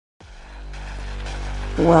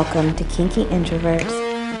Welcome to Kinky Introverts,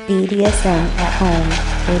 BDSM at Home,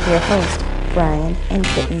 with your host, Brian and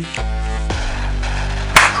Kitten.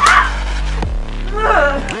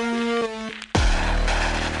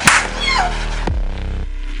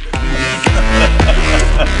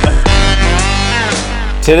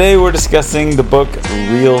 Today we're discussing the book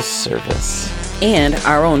Real Service. And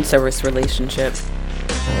our own service relationship.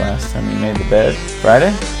 The last time you made the bed,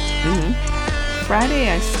 Friday? Mm-hmm. Friday,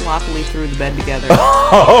 I sloppily threw the bed together.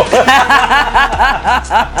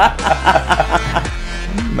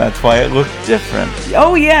 That's why it looked different.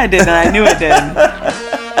 Oh yeah, it did. I knew it did.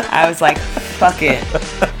 I was like, fuck it.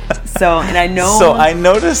 I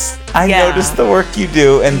noticed the work you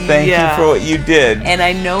do, and thank you for what you did. And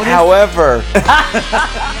I noticed. However,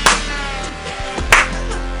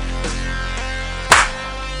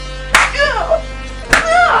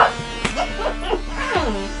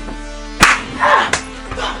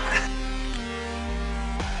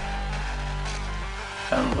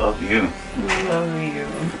 I love you. Love you,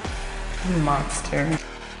 monster.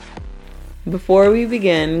 Before we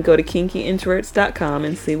begin, go to kinkyintroverts.com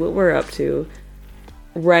and see what we're up to.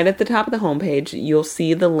 Right at the top of the homepage, you'll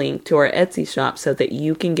see the link to our Etsy shop so that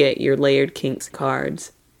you can get your Layered Kinks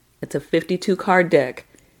cards. It's a 52 card deck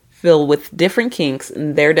filled with different kinks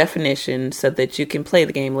and their definitions so that you can play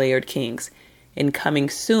the game Layered Kinks. And coming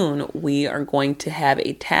soon, we are going to have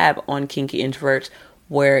a tab on Kinky Introverts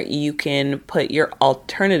where you can put your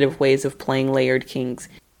alternative ways of playing Layered Kinks.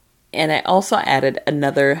 And I also added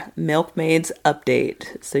another Milkmaids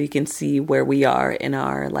update so you can see where we are in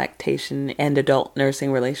our lactation and adult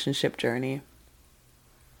nursing relationship journey.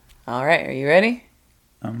 All right, are you ready?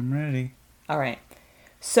 I'm ready. All right.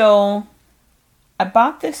 So I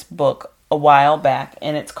bought this book a while back,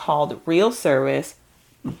 and it's called Real Service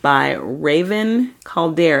by Raven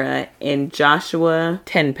Caldera and Joshua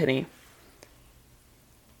Tenpenny.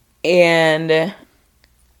 And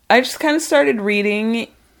I just kind of started reading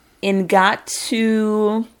and got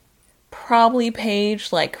to probably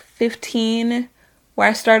page like 15 where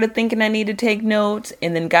I started thinking I needed to take notes,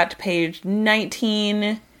 and then got to page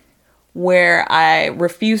 19 where I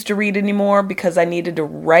refused to read anymore because I needed to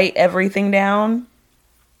write everything down.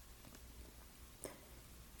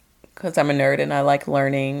 Because I'm a nerd and I like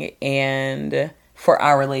learning, and for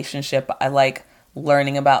our relationship, I like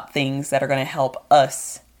learning about things that are going to help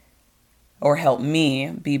us or help me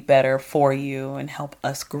be better for you and help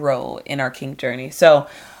us grow in our kink journey. So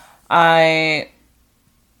I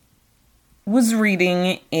was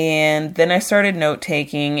reading, and then I started note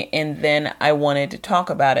taking, and then I wanted to talk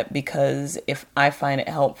about it because if I find it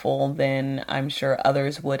helpful, then I'm sure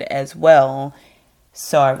others would as well.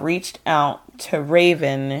 So I reached out to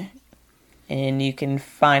Raven, and you can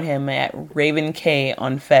find him at Raven K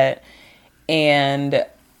on FET, and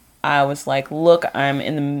I was like, look, I'm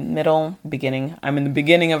in the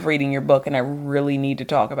beginning of reading your book, and I really need to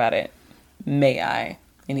talk about it. May I?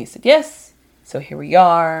 And he said, yes. So here we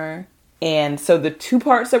are. And so the two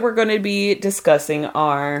parts that we're going to be discussing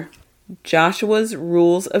are Joshua's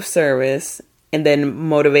rules of service and then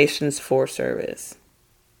motivations for service.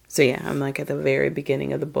 So yeah, I'm like at the very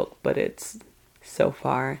beginning of the book, but it's so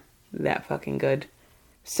far that fucking good.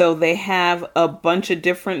 So they have a bunch of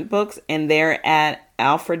different books, and they're at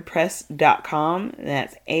alfredpress.com.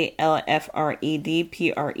 That's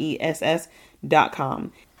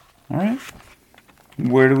ALFREDPRESS.com. All right.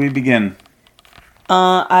 Where do we begin?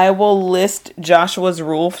 I will list Joshua's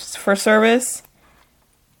rules for service,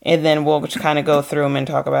 and then we'll just kind of go through them and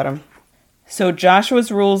talk about them. So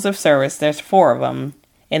Joshua's rules of service, there's 4 of them.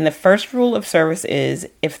 And the first rule of service is,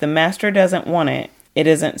 if the master doesn't want it, it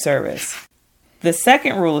isn't service. The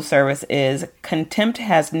second rule of service is, contempt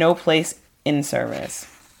has no place in service.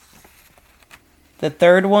 The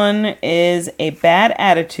third one is, a bad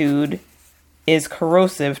attitude is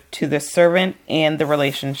corrosive to the servant and the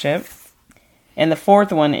relationship. And the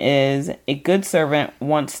fourth one is, a good servant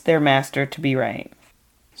wants their master to be right.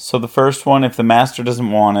 So the first one, if the master doesn't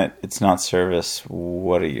want it, it's not service.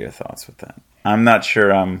 What are your thoughts with that? I'm not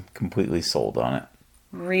sure I'm completely sold on it.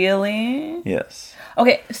 Really? Yes.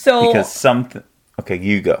 Okay, so... Because okay,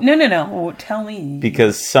 you go. No. Tell me.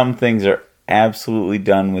 Because some things are absolutely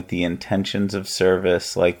done with the intentions of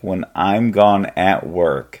service. Like when I'm gone at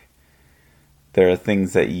work, there are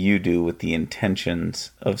things that you do with the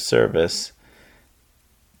intentions of service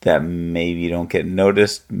that maybe don't get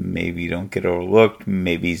noticed, maybe don't get overlooked,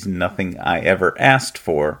 maybe it's nothing I ever asked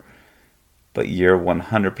for, but you're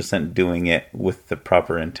 100% doing it with the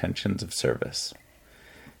proper intentions of service.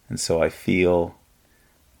 And so I feel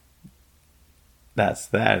that's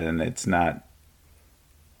that, and it's not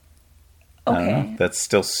I don't know. That's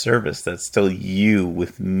still service. That's still you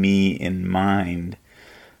with me in mind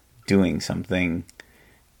doing something.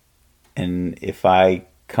 And if I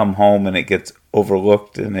come home and it gets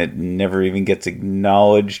overlooked and it never even gets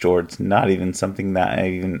acknowledged, or it's not even something that I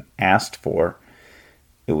even asked for,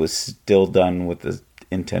 it was still done with the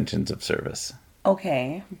intentions of service.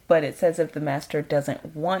 Okay, but it says if the master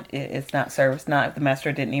doesn't want it, it's not service. Not if the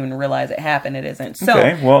master didn't even realize it happened, it isn't. So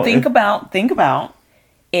think about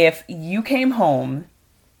if you came home,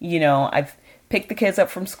 I've picked the kids up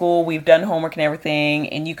from school, we've done homework and everything,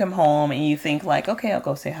 and you come home and you think like, okay, I'll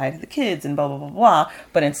go say hi to the kids and blah, blah, blah, blah.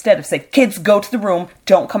 But instead of say, kids, go to the room,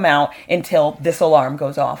 don't come out until this alarm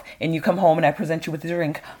goes off. And you come home and I present you with a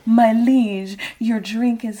drink. My liege, your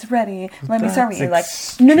drink is ready. Let me serve you. You're like,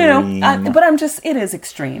 no. But it is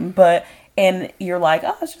extreme. And you're like,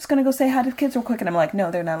 oh, I was just going to go say hi to the kids real quick. And I'm like, no,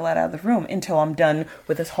 they're not allowed out of the room until I'm done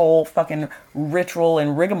with this whole fucking ritual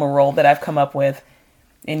and rigmarole that I've come up with.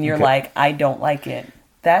 And you're like, I don't like it.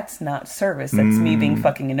 That's not service. That's me being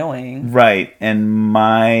fucking annoying. Right. And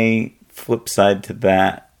my flip side to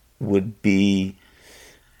that would be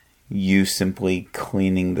you simply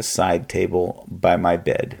cleaning the side table by my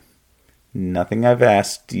bed. Nothing I've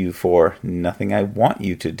asked you for, nothing I want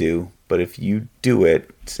you to do. But if you do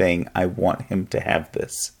it, saying, I want him to have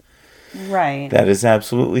this. Right. That is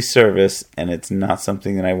absolutely service, and it's not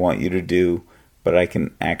something that I want you to do, but I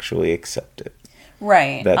can actually accept it.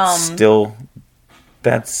 Right. That's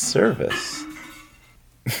service.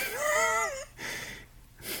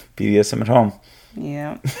 BDSM at home.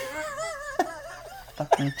 Yeah.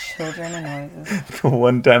 Fucking children and noises. The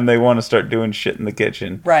one time they want to start doing shit in the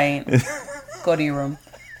kitchen. Right. Go to your room.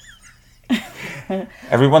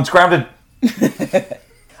 Everyone's grounded.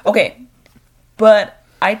 Okay. But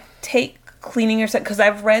I take cleaning your set, because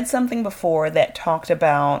I've read something before that talked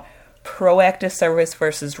about proactive service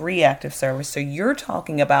versus reactive service. So you're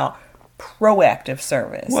talking about proactive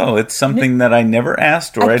service. Well, it's something that I never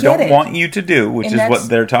asked or I don't want you to do, which is what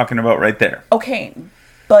they're talking about right there. Okay,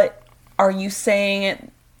 but are you saying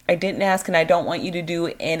I didn't ask and I don't want you to do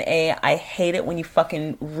in a I hate it when you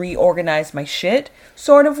fucking reorganize my shit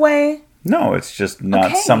sort of way? No, it's just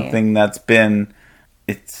not something that's been...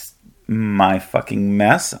 It's my fucking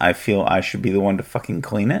mess. I feel I should be the one to fucking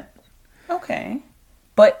clean it. Okay.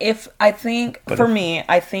 But I think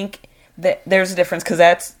that there's a difference, because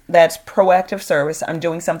that's proactive service. I'm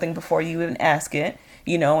doing something before you even ask it,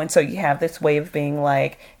 and so you have this way of being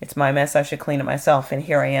like, it's my mess, I should clean it myself, and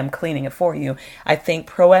here I am cleaning it for you. I think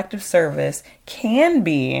proactive service can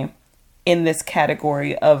be in this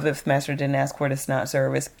category of if master didn't ask for it, it's not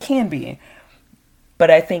service. Can be.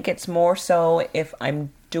 But I think it's more so if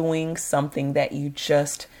I'm doing something that you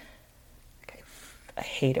just... I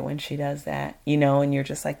hate it when she does that, and you're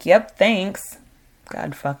just like, yep, thanks.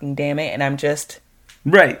 God fucking damn it. And I'm just...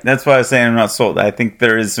 Right. That's why I was saying I'm not sold. I think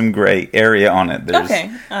there is some gray area on it.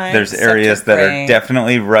 There's areas that are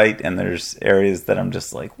definitely right, and there's areas that I'm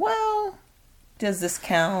just like, well... Does this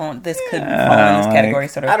count? This could fall in this category,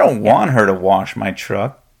 sort of. I don't want her to wash my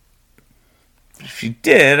truck. If she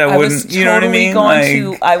did, I wouldn't, you know what I mean?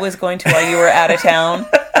 I was going to while you were out of town.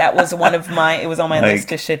 That was it was on my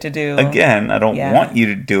list of shit to do. Again, I don't want you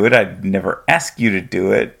to do it. I'd never ask you to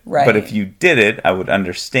do it. Right. But if you did it, I would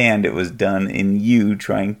understand it was done in you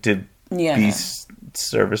trying to be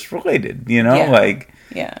service related,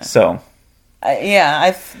 So.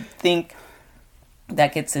 I think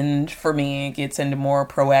that gets into more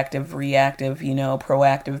proactive, reactive,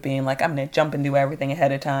 proactive being like, I'm going to jump and do everything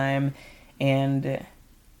ahead of time. And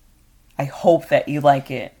I hope that you like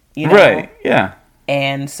it, Right, yeah.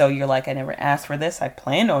 And so you're like, I never asked for this. I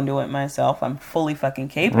planned on doing it myself. I'm fully fucking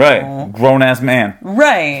capable. Right. Grown-ass man.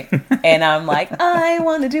 Right. And I'm like, I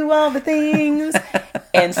want to do all the things.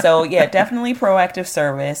 And so, yeah, definitely proactive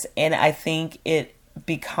service. And I think it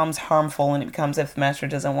becomes harmful, and it becomes, if the master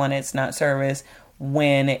doesn't want it, it's not service,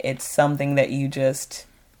 when it's something that you just...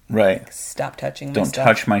 Right. Stop touching Don't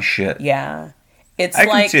touch my shit. Yeah. I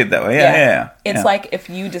can see it that way. Yeah. It's like if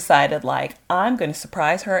you decided, like, I'm going to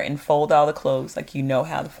surprise her and fold all the clothes, like,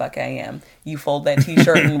 how the fuck I am. You fold that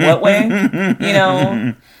t-shirt in what way?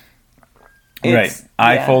 Right.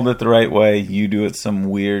 I fold it the right way. You do it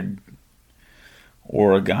some weird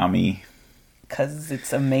origami. Because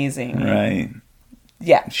it's amazing. Right.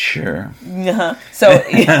 Yeah. Sure. So,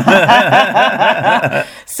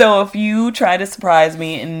 so if you try to surprise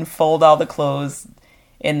me and fold all the clothes...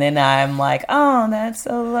 And then I'm like, oh, that's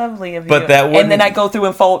so lovely of you. And then I go through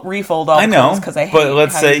and refold all the clothes because I hate but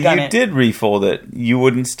let's say you did refold it. You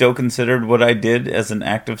wouldn't still consider what I did as an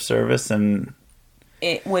act of service? And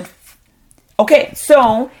it would... Okay,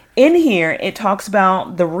 so in here, it talks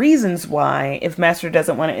about the reasons why, if master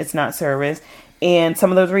doesn't want it, it's not service. And some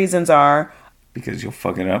of those reasons are... Because you'll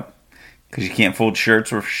fuck it up. Because you can't fold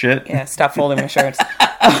shirts or shit. Yeah, stop folding my shirts.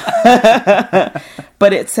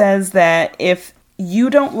 But it says that if you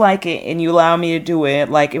don't like it and you allow me to do it,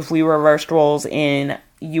 like if we reversed roles and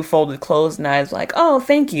you folded clothes and I was like, oh,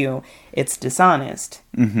 thank you, it's dishonest.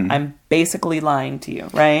 Mm-hmm. I'm basically lying to you,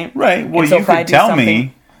 right? Right. Well, so you could tell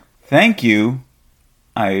me, thank you,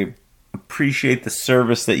 I appreciate the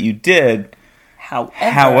service that you did.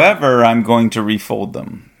 However, I'm going to refold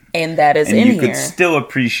them. And that is in here. And you could still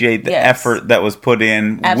appreciate the effort that was put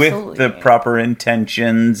in with the proper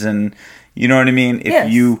intentions. And you know what I mean?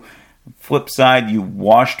 If you, flip side, you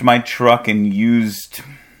washed my truck and used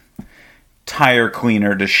tire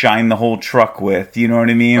cleaner to shine the whole truck with. You know what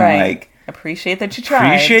I mean? Right. Like, appreciate that you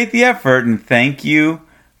tried. Appreciate the effort and thank you.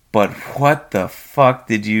 But what the fuck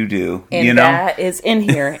did you do? And you know? That is in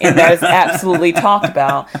here. And that is absolutely talked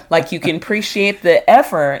about. Like, you can appreciate the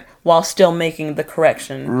effort while still making the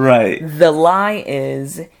correction. Right. The lie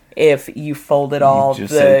is if you folded all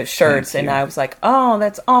the shirts and I was like, oh,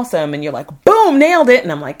 that's awesome. And you're like, boom, nailed it.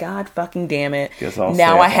 And I'm like, God fucking damn it.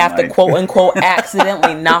 Now I have to quote unquote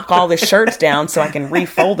accidentally knock all the shirts down so I can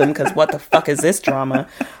refold them because what the fuck is this drama?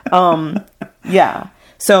 Yeah.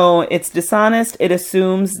 So it's dishonest. It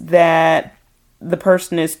assumes that the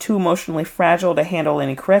person is too emotionally fragile to handle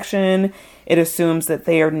any correction. It assumes that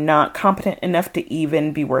they are not competent enough to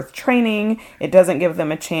even be worth training. It doesn't give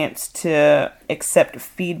them a chance to accept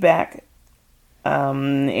feedback.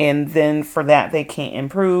 And then for that, they can't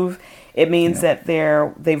improve. It means that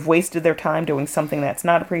they've wasted their time doing something that's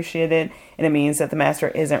not appreciated. And it means that the master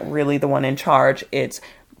isn't really the one in charge. It's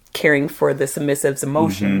caring for the submissive's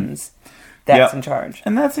emotions. Mm-hmm. That's in charge.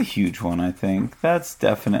 And that's a huge one, I think. That's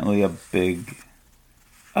definitely a big...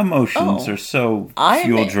 Emotions are so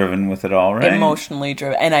fuel-driven with it all, right? Emotionally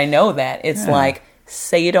driven. And I know that. It's like,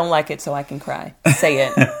 say you don't like it so I can cry. Say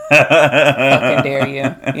it. Fucking dare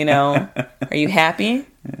you. You know? Are you happy?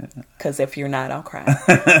 Because if you're not, I'll cry.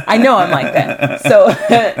 I know I'm like that. So,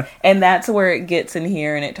 and that's where it gets in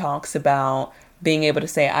here and it talks about being able to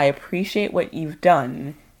say, I appreciate what you've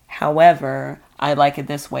done. However, I like it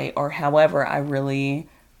this way. Or however, I really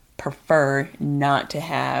prefer not to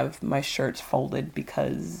have my shirts folded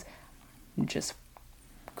because I'm just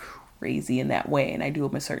crazy in that way. And I do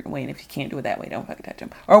them a certain way. And if you can't do it that way, don't fucking touch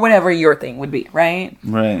them. Or whatever your thing would be, right?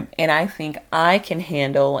 Right. And I think I can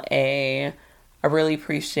handle I really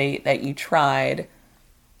appreciate that you tried.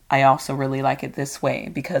 I also really like it this way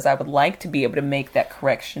because I would like to be able to make that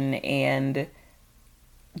correction and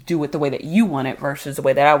do it the way that you want it versus the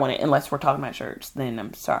way that I want it. Unless we're talking about shirts, then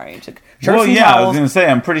I'm sorry. Shirts and towels. I was going to say,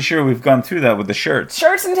 I'm pretty sure we've gone through that with the shirts.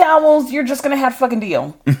 Shirts and towels, you're just going to have to fucking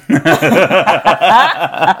deal.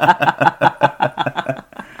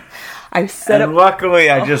 Luckily,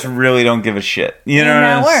 I just really don't give a shit. You know what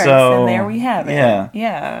I mean? So, and there we have it. Yeah.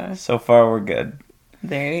 Yeah. So far, we're good.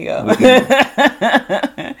 There you go.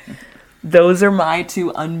 Those are my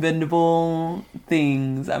two unbendable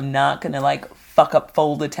things. I'm not going to fuck up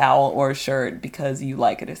fold a towel or a shirt because you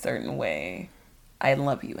like it a certain way. I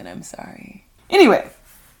love you and I'm sorry. Anyway,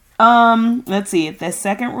 let's see. The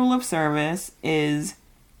second rule of service is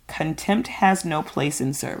contempt has no place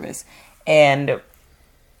in service. And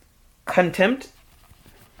contempt?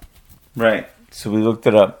 Right. So we looked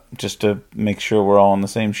it up just to make sure we're all on the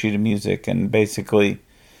same sheet of music and basically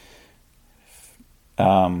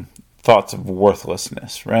thoughts of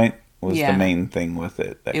worthlessness, right? Was the main thing with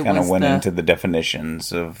it. That kind of went into the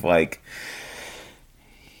definitions of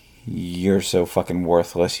you're so fucking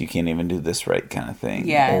worthless, you can't even do this right kind of thing.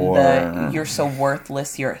 Yeah, or you're so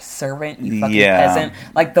worthless, you're a servant, you fucking peasant.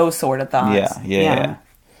 Like those sort of thoughts. Yeah.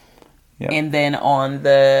 And then on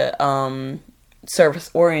the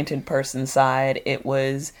service-oriented person side, it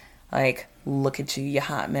was like, look at you, you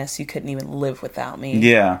hot mess, you couldn't even live without me.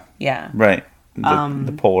 Yeah. Yeah. Right.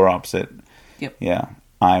 The polar opposite. Yep. Yeah.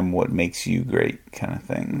 I'm what makes you great kind of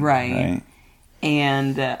thing. Right.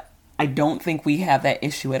 And I don't think we have that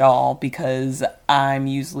issue at all because I'm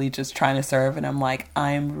usually just trying to serve and I'm like,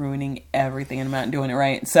 I'm ruining everything and I'm not doing it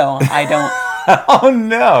right. So I don't. Oh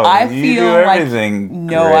no. I feel like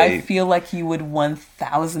great. I feel like you would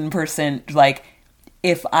 1000%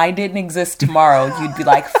 if I didn't exist tomorrow, you'd be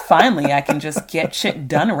like, finally I can just get shit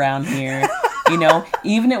done around here. You know,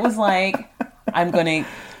 even it was like,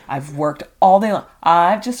 I've worked all day long.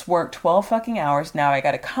 I've just worked 12 fucking hours. Now I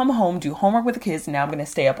got to come home, do homework with the kids. Now I'm going to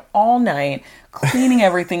stay up all night cleaning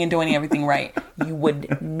everything and doing everything right. You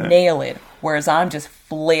would nail it. Whereas I'm just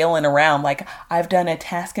flailing around like I've done a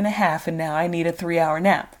task and a half and now I need a 3-hour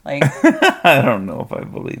nap. Like, I don't know if I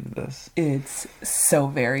believe this. it's so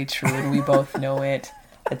very true and we both know it.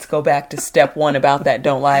 Let's go back to step 1 about that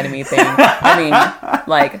don't lie to me thing. I mean,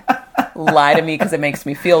 like, lie to me because it makes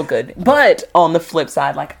me feel good. But on the flip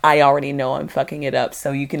side, like, I already know I'm fucking it up,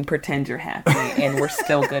 so you can pretend you're happy and we're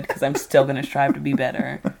still good because I'm still going to strive to be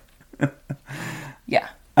better. Yeah.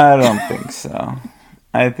 I don't think so.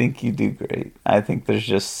 I think you do great. I think there's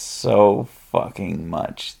just so fucking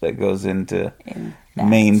much that goes into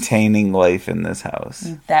maintaining life in this house.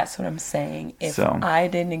 That's what I'm saying. If I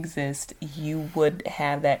didn't exist, you would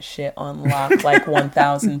have that shit on lock like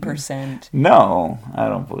 1,000%. No, I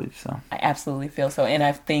don't believe so. I absolutely feel so. And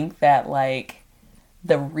I think that, like,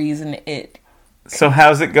 the reason it... So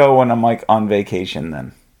how's it go when I'm, like, on vacation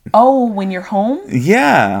then? Oh, when you're home?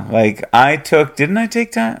 Yeah, like, didn't I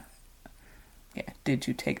take time? Yeah, did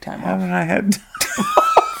you take time Haven't off? I had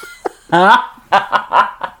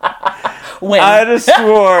When? I just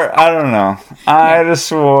swore, I don't know. I just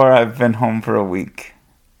swore I've been home for a week.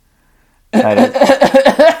 No,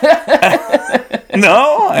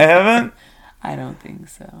 I haven't. I don't think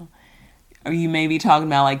so. Or you may be talking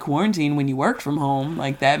about like quarantine when you worked from home.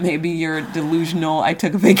 Like that may be your delusional, I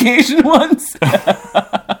took a vacation once.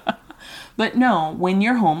 But no, when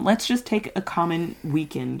you're home, let's just take a common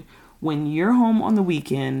weekend. When you're home on the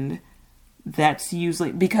weekend, that's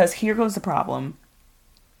usually, because here goes the problem.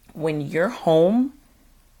 When you're home,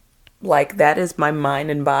 like that is my mind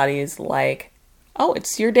and body is like, oh,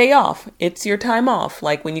 it's your day off. It's your time off.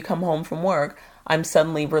 Like when you come home from work, I'm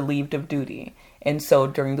suddenly relieved of duty. And so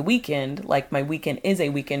during the weekend, like my weekend is a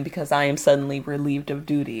weekend because I am suddenly relieved of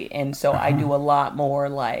duty. And so I do a lot more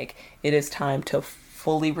like it is time to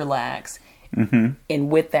fully relax. Mm-hmm. And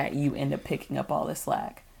with that, you end up picking up all the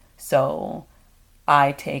slack. So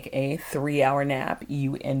I take a 3-hour nap.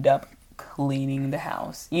 You end up cleaning the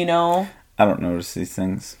house, you know? I don't notice these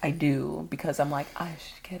things. I do because I'm like, I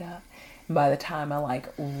should get up. By the time I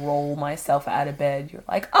like roll myself out of bed, you're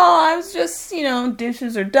like, oh, I was just,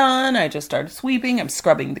 dishes are done. I just started sweeping. I'm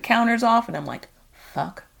scrubbing the counters off. And I'm like,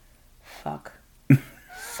 fuck.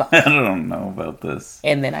 I don't know about this.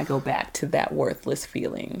 And then I go back to that worthless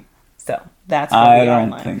feeling. So that's what I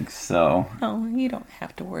don't think so. Oh, you don't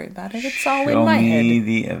have to worry about it. It's all in my head. Show me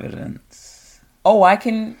the evidence. Oh, I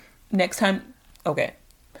can next time. Okay.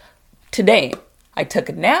 Today, I took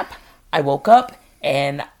a nap. I woke up.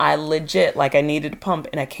 And I legit, like, I needed to pump,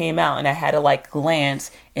 and I came out, and I had to, like,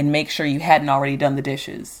 glance and make sure you hadn't already done the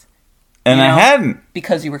dishes. And I hadn't.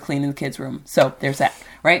 Because you were cleaning the kids' room. So, there's that,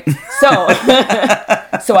 right? So,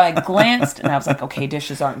 so I glanced, and I was like, okay,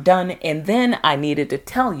 dishes aren't done. And then I needed to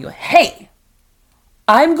tell you, hey,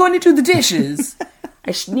 I'm going to do the dishes.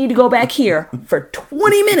 I need to go back here for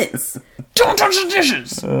 20 minutes. Don't touch the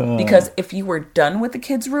dishes. Because if you were done with the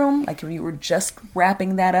kids' room, like if you were just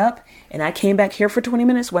wrapping that up, and I came back here for 20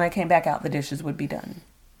 minutes, when I came back out, the dishes would be done.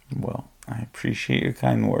 Well, I appreciate your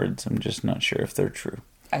kind words. I'm just not sure if they're true.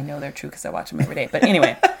 I know they're true because I watch them every day. But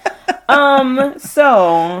anyway.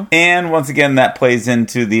 So. And once again, that plays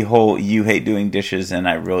into the whole you hate doing dishes and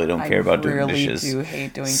I really don't care about doing dishes. I really do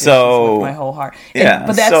hate doing dishes with my whole heart. Yeah,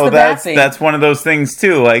 but that's the bad thing. That's one of those things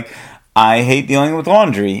too. Like, I hate dealing with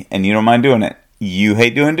laundry and you don't mind doing it. You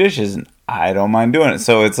hate doing dishes and I don't mind doing it.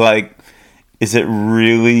 So it's like, is it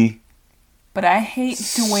really... But I hate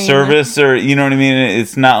doing... service or, you know what I mean?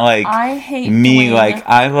 It's not like I hate me, doing... like,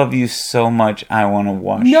 I love you so much, I want to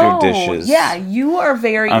wash your dishes. Yeah, you are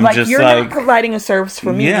very... I'm like, just you're like, not providing a service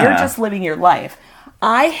for me. Yeah. You're just living your life.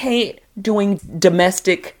 I hate doing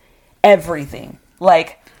domestic everything.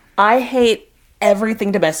 Like, I hate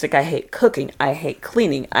everything domestic. I hate cooking. I hate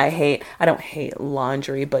cleaning. I don't hate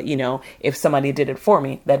laundry, but, if somebody did it for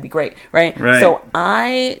me, that'd be great, right? So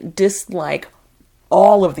I dislike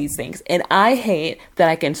all of these things. And I hate that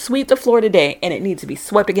I can sweep the floor today and it needs to be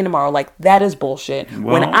swept again tomorrow. Like, that is bullshit.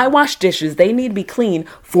 Well, when I wash dishes, they need to be clean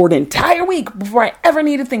for an entire week before I ever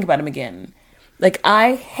need to think about them again. Like,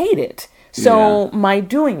 I hate it. So my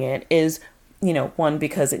doing it is, one,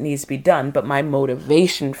 because it needs to be done, but my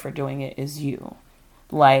motivation for doing it is you.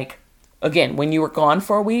 Like, again, when you were gone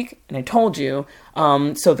for a week, and I told you,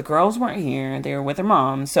 so the girls weren't here, they were with their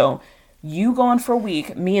mom. So you gone for a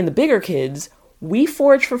week, me and the bigger kids, we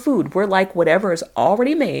forage for food. We're like, whatever is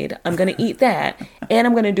already made, I'm going to eat that. And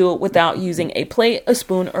I'm going to do it without using a plate, a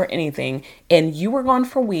spoon, or anything. And you were gone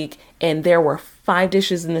for a week, and there were 5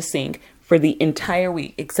 dishes in the sink for the entire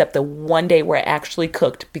week, except the one day where I actually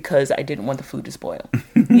cooked because I didn't want the food to spoil.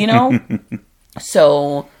 You know?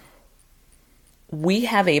 So we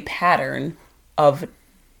have a pattern of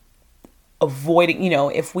avoiding,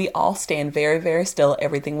 if we all stand very, very still,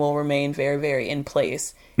 everything will remain very, very in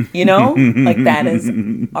place, like that is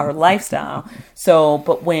our lifestyle. So,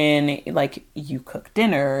 but when like you cook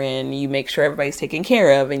dinner and you make sure everybody's taken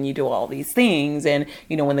care of and you do all these things, and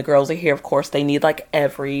when the girls are here, of course they need like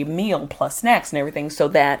every meal plus snacks and everything. So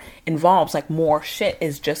that involves like more shit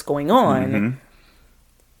is just going on. Mm-hmm.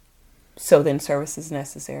 So then service is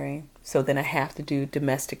necessary. So then I have to do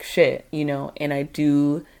domestic shit, and I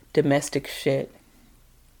do domestic shit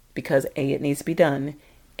because A, it needs to be done,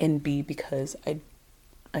 and B, because I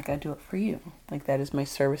do it for you. Like that is my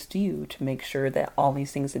service to you, to make sure that all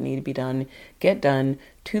these things that need to be done get done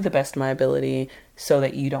to the best of my ability so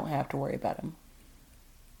that you don't have to worry about them.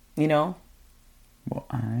 Well,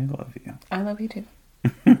 I love you. I love you too.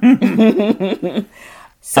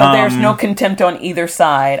 So there's no contempt on either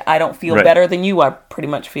side. I don't feel better than you. I pretty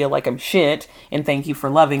much feel like I'm shit, and thank you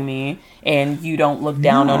for loving me. And you don't look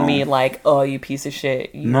down on me like, oh, you piece of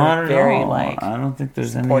shit. You're not very at all. like I don't think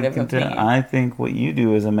there's any contempt. I think what you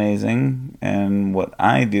do is amazing, and what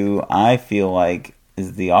I do, I feel like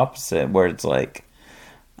is the opposite. Where it's like,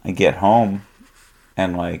 I get home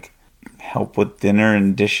and like help with dinner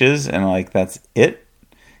and dishes, and like that's it.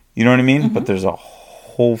 You know what I mean? Mm-hmm. But there's a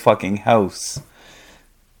whole fucking house.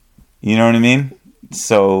 You know what I mean?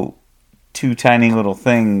 So, two tiny little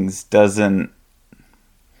things doesn't...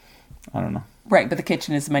 I don't know. Right, but the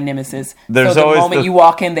kitchen is my nemesis. There's so the always moment you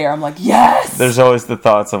walk in there, I'm like, yes! There's always the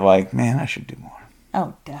thoughts of like, man, I should do more.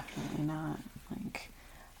 Oh, definitely not. Like,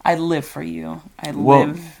 I live for you.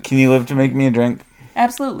 Can you live to make me a drink?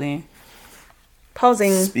 Absolutely.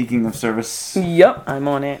 Pausing. Speaking of service. Yep, I'm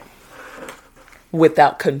on it.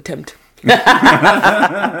 Without contempt.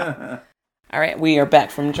 All right, we are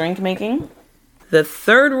back from drink making. The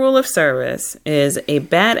third rule of service is a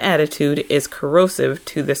bad attitude is corrosive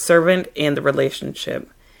to the servant and the relationship.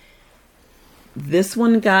 This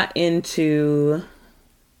one got into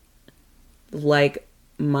like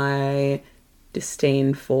my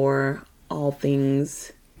disdain for all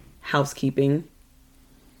things housekeeping.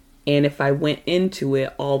 And if I went into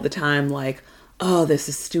it all the time like, oh, this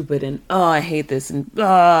is stupid, and oh, I hate this, and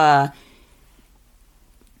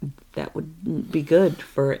that would be good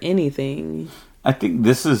for anything. I think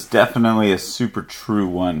this is definitely a super true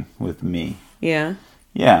one with me. Yeah?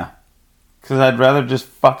 Yeah. Because I'd rather just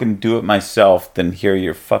fucking do it myself than hear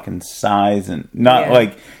your fucking sighs, and not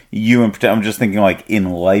like you in particular. I'm just thinking like in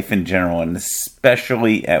life in general, and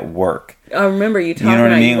especially at work. I remember you talking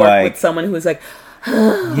about you work with someone who was like,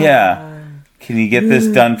 yeah, can you get this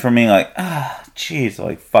done for me? Like, jeez,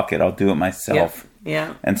 like, fuck it, I'll do it myself.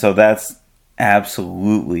 Yeah. And so that's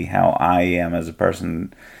absolutely how I am as a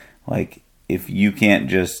person. Like, if you can't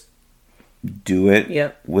just do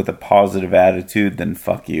it with a positive attitude, then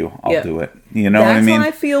fuck you, I'll do it. You know what I mean? That's how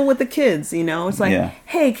I feel with the kids, It's like,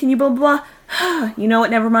 hey, can you blah, blah, blah? You know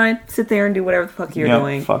what, never mind. Sit there and do whatever the fuck you're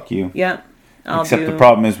doing. Fuck you. Yep. Except the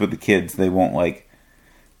problem is with the kids, they won't, like...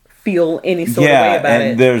 feel any sort of way about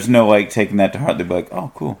it. And there's no, like, taking that to heart. They'll be like,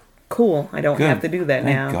 oh, cool. Cool. I don't have to do that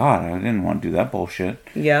now. Thank God, I didn't want to do that bullshit.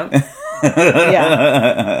 Yep.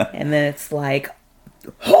 Yeah. And then it's like,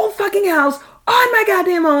 whole fucking house on my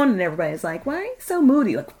goddamn own. And everybody's like, why are you so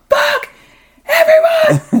moody? Like, fuck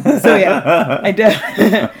everyone! So yeah,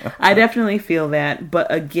 I definitely feel that.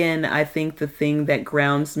 But again, I think the thing that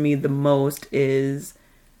grounds me the most is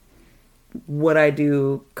what I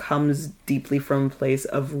do comes deeply from a place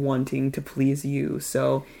of wanting to please you.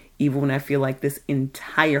 So even when I feel like this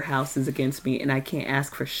entire house is against me and I can't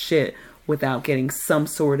ask for shit without getting some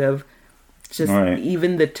sort of just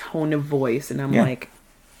even the tone of voice, and I'm like,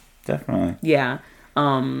 definitely. Yeah.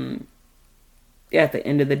 At the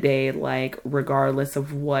end of the day, like, regardless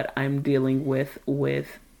of what I'm dealing with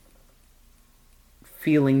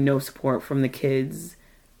feeling no support from the kids,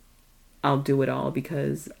 I'll do it all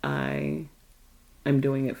because I'm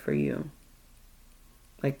doing it for you.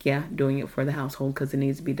 Like, doing it for the household because it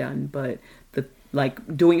needs to be done. But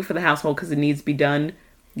doing it for the household because it needs to be done,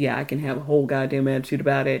 I can have a whole goddamn attitude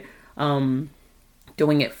about it.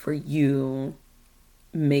 Doing it for you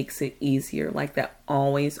makes it easier. Like, that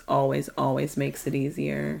always, always, always makes it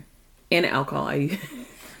easier. And alcohol.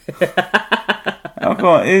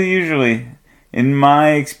 Alcohol, it usually... in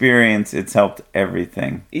my experience, it's helped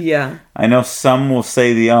everything. Yeah. I know some will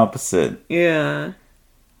say the opposite. Yeah.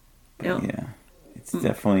 Yeah. It's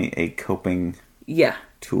definitely a coping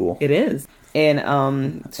tool. It is.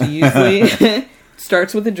 And so usually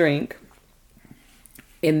starts with a drink.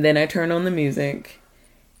 And then I turn on the music,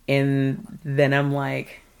 and then I'm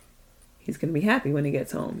like, he's going to be happy when he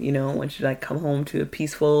gets home, you know, once you, like, come home to a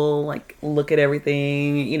peaceful, like, look at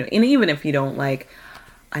everything, you know, and even if you don't, like,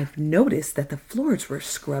 I've noticed that the floors were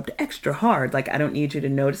scrubbed extra hard. Like, I don't need you to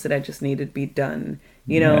notice it. I just need it to be done,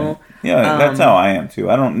 you know? Yeah, that's how I am,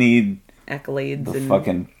 too. I don't need accolades the and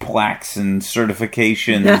fucking plaques and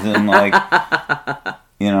certifications and, like,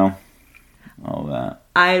 you know, all that.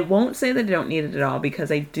 I won't say that I don't need it at all,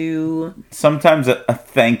 because I do. Sometimes a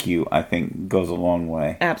thank you, I think, goes a long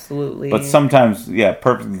way. Absolutely. But sometimes, yeah,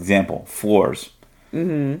 perfect example, floors.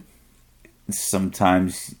 Mm-hmm.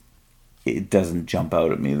 Sometimes it doesn't jump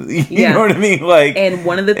out at me. You know what I mean? Like, and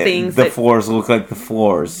one of the things the floors look like the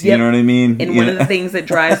floors. Yep. You know what I mean? And one of the things that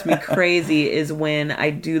drives me crazy is when I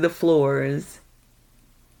do the floors,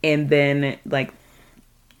 and then, like,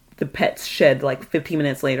 the pets shed, like, 15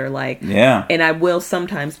 minutes later, like, yeah. And I will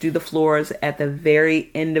sometimes do the floors at the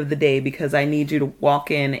very end of the day, because I need you to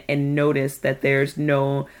walk in and notice that there's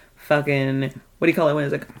no fucking, what do you call it when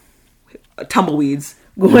it's like tumbleweeds.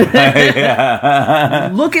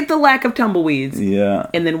 Yeah. Look at the lack of tumbleweeds. Yeah.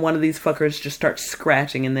 And then one of these fuckers just starts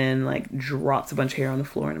scratching and then, like, drops a bunch of hair on the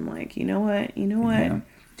floor, and I'm like, you know what? Yeah.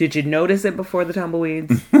 Did you notice it before the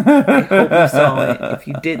tumbleweeds? I hope you saw it. If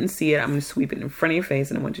you didn't see it, I'm going to sweep it in front of your face,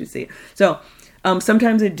 and I want you to see it. So,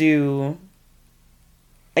 sometimes I don't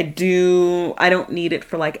need it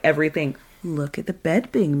for, like, everything. Look at the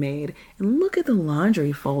bed being made, and look at the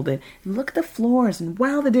laundry folded, and look at the floors, and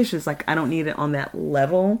wow, the dishes. Like, I don't need it on that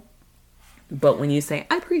level. But when you say,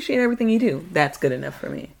 I appreciate everything you do, that's good enough for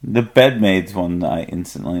me. The bed maid's one that I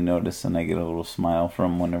instantly notice, and I get a little smile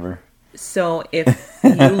from whenever. So if you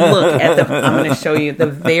look at I'm going to show you the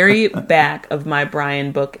very back of my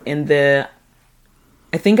Brian book I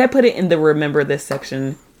think I put it in the Remember This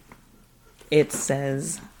section. It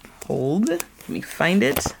says, hold, let me find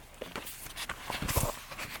it.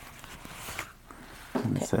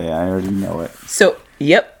 Say, I already know it. So,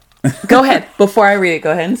 yep. Go ahead. Before I read it,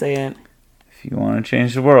 go ahead and say it. If you want to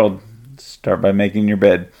change the world, start by making your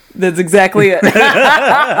bed. That's exactly it.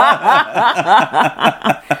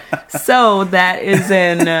 So that is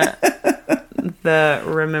in the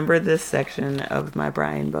Remember This section of my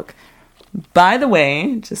Brian book. By the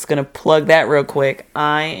way, just going to plug that real quick.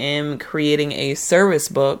 I am creating a service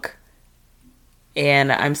book,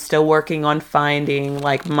 and I'm still working on finding,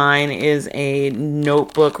 like, mine is a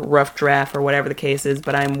notebook rough draft or whatever the case is,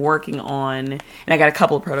 but I'm working on, and I got a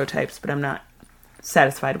couple of prototypes, but I'm not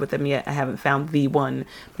satisfied with them yet. I haven't found the one,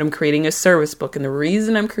 but I'm creating a service book. And the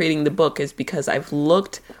reason I'm creating the book is because I've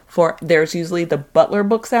looked for, there's usually the Butler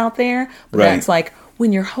books out there, but that's like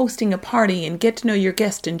when you're hosting a party and get to know your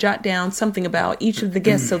guest and jot down something about each of the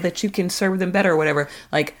guests so that you can serve them better or whatever.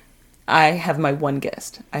 Like, I have my one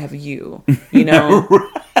guest. I have you, you know?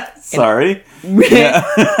 Sorry.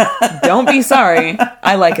 Don't be sorry.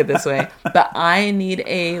 I like it this way. But I need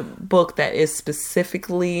a book that is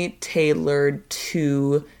specifically tailored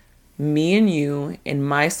to me and you and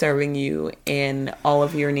my serving you and all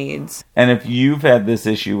of your needs. And if you've had this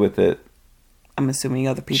issue with it, I'm assuming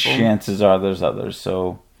other people. Chances are there's others.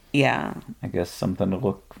 So yeah, I guess something to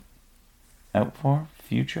look out for.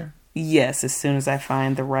 Future. Yes, as soon as I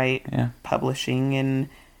find the right publishing and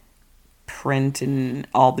print and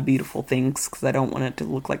all the beautiful things, because I don't want it to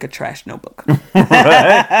look like a trash notebook.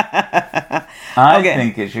 I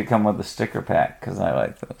think it should come with a sticker pack, because I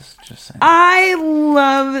like those. Just saying. I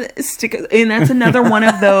love stickers, and that's another one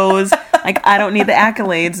of those. Like, I don't need the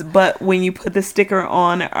accolades, but when you put the sticker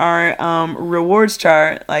on our rewards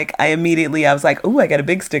chart, like, I was like, ooh, I got a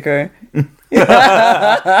big sticker.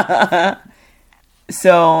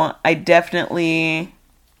 So I definitely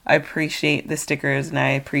appreciate the stickers, and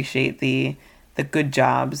I appreciate the good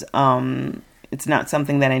jobs. It's not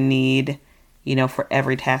something that I need, you know, for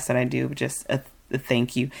every task that I do, but just a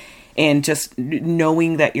thank you. And just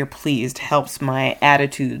knowing that you're pleased helps my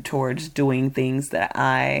attitude towards doing things that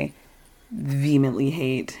I vehemently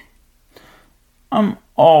hate. I'm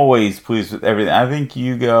always pleased with everything. I think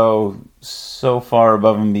you go so far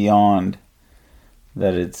above and beyond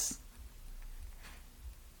that it's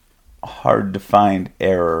hard to find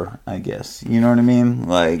error, I guess. You know what I mean?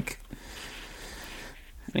 Like,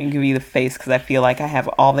 I can give you the face because I feel like I have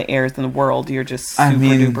all the errors in the world. You're just super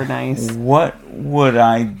duper nice. What would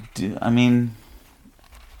I do? I mean,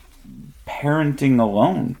 parenting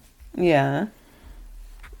alone. Yeah.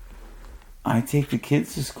 I take the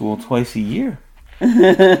kids to school twice a year.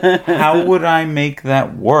 How would I make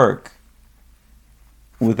that work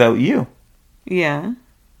without you? Yeah.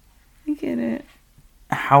 I get it.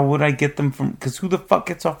 How would I get them from... Because who the fuck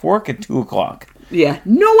gets off work at 2 o'clock? Yeah,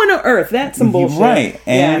 no one on earth. That's some bullshit. Right.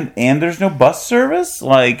 And there's no bus service?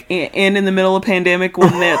 Like... And in the middle of pandemic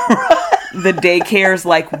when the daycare's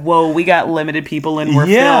like, whoa, we got limited people and we're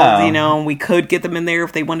filled, you know, and we could get them in there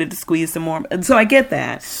if they wanted to squeeze some more. And so I get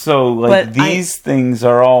that. So, like, but these things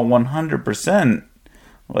are all 100%.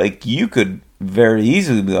 Like, you could very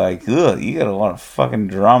easily be like, ugh, you got a lot of fucking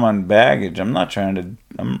drama and baggage. I'm not trying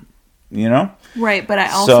to, you know? Right, but I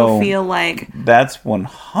also feel like... That's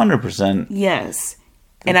 100%. Yes.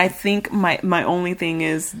 And I think my only thing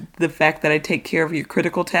is the fact that I take care of your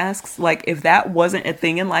critical tasks. Like, if that wasn't a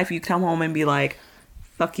thing in life, you come home and be like,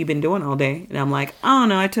 fuck you been doing all day? And I'm like, I don't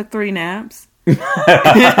know, I took 3 naps. But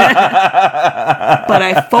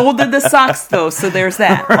I folded the socks, though, so there's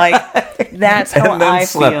that. Like, that's how and then I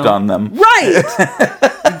slept feel. on them. Right!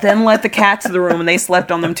 Then let the cats in the room, and they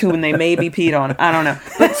slept on them, too, and they maybe peed on. I don't know.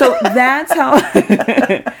 But so that's how...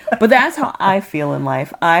 But that's how I feel in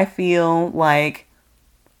life. I feel like...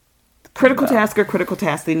 Critical tasks are critical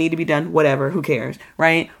tasks. They need to be done. Whatever. Who cares?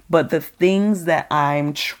 Right? But the things that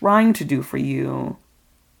I'm trying to do for you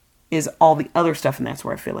is all the other stuff, and that's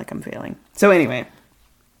where I feel like I'm failing. So anyway,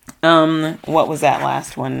 what was that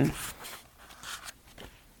last one?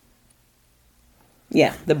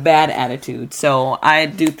 Yeah, the bad attitude. So I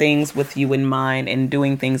do things with you in mind, and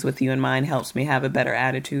doing things with you in mind helps me have a better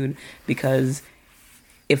attitude, because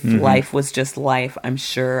if life was just life, I'm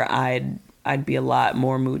sure I'd be a lot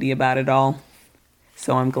more moody about it all.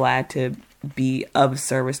 So I'm glad to be of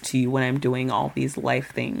service to you when I'm doing all these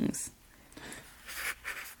life things.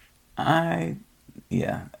 The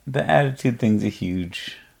attitude thing's a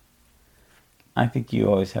huge... I think you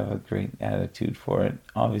always have a great attitude for it.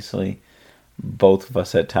 Obviously, both of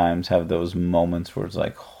us at times have those moments where it's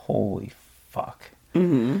like, holy fuck.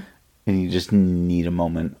 Mm-hmm. And you just need a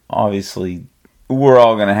moment. Obviously... We're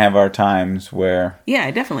all going to have our times where... Yeah,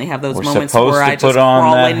 I definitely have those moments where I just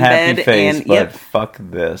crawl in bed and... But fuck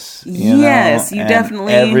this. Yes, you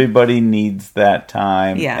definitely... Everybody needs that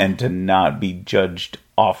time and to not be judged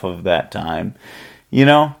off of that time. You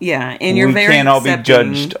know? Yeah, and you're very accepting. We can't all be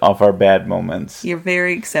judged off our bad moments. You're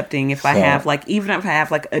very accepting if I have, like... Even if I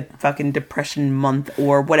have, like, a fucking depression month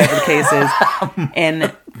or whatever the case is.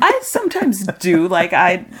 And I sometimes do, like,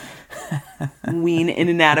 I... wean in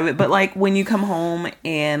and out of it, but like when you come home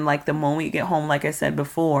and like the moment you get home, like I said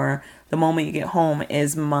before, the moment you get home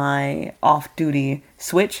is my off-duty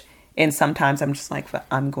switch, and sometimes I'm just like,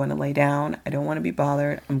 I'm going to lay down, I don't want to be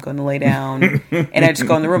bothered, I'm going to lay down, and I just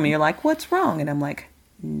go in the room and you're like, what's wrong? And I'm like,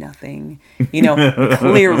 nothing, you know.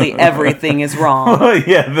 Clearly everything is wrong. Oh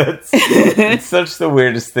yeah, it's such the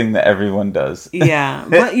weirdest thing that everyone does. Yeah,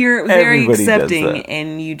 but you're very accepting,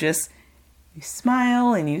 and you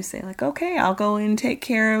smile and you say like, okay, I'll go and take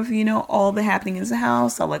care of, you know, all the happenings in the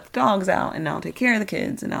house. I'll let the dogs out and I'll take care of the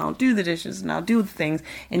kids and I'll do the dishes and I'll do the things.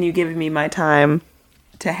 And you give me my time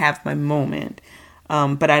to have my moment.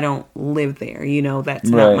 But I don't live there, you know, that's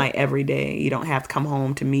not my everyday. You don't have to come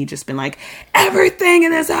home to me just being like, everything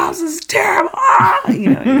in this house is terrible. Ah! You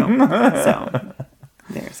know. So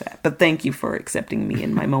there's that. But thank you for accepting me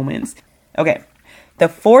in my moments. Okay. The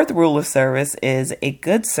 4th rule of service is a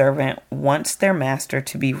good servant wants their master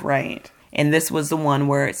to be right. And this was the one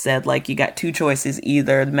where it said, like, you got 2 choices.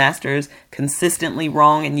 Either the master's consistently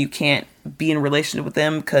wrong and you can't be in a relationship with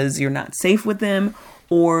them because you're not safe with them,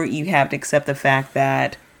 or you have to accept the fact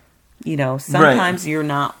that, you know, sometimes you're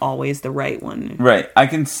not always the right one. Right. I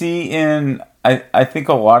can see I think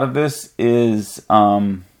a lot of this is...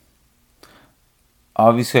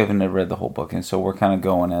 Obviously, I haven't read the whole book, and so we're kind of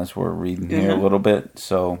going as we're reading here a little bit,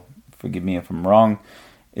 so forgive me if I'm wrong.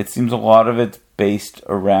 It seems a lot of it's based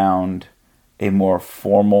around a more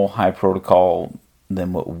formal, high protocol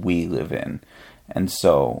than what we live in. And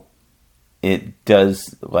so it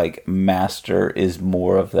does, like, master is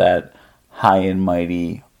more of that high and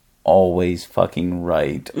mighty, always fucking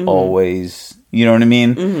right, always, you know what I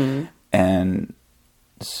mean? Mm-hmm. And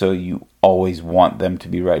so you always want them to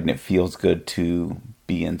be right, and it feels good to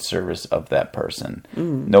be in service of that person.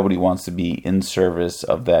 Nobody wants to be in service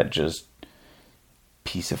of that just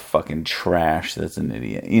piece of fucking trash that's an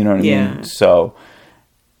idiot. You know what I mean? So,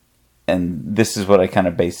 and this is what I kind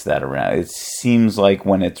of base that around. It seems like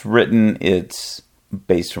when it's written, it's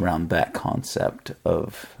based around that concept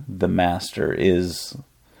of the master is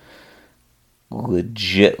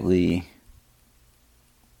legitly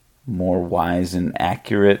more wise and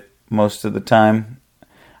accurate most of the time.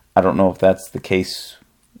 I don't know if that's the case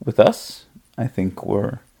with us. I think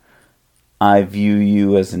I view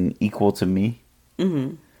you as an equal to me.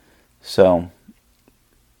 Mm-hmm. So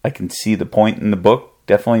I can see the point in the book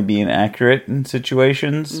definitely being accurate in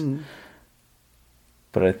situations. Mm-hmm.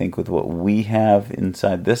 But I think with what we have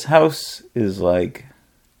inside this house is like,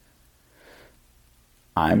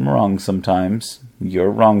 I'm wrong sometimes,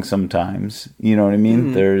 you're wrong sometimes. You know what I mean?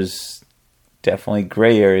 Mm-hmm. There's definitely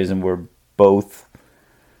gray areas, and we're both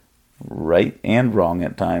right and wrong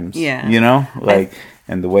at times. Yeah. You know? Like,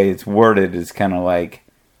 and the way it's worded is kind of like,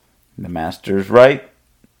 the master's right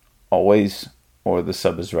always, or the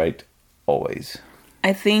sub is right always.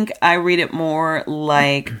 I think I read it more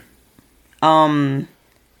like, it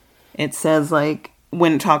says like,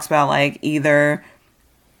 when it talks about like either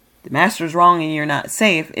the master's wrong and you're not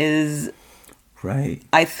safe is, Right.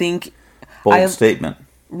 I think, Bold statement.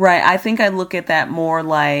 right, I think I look at that more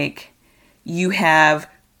like you have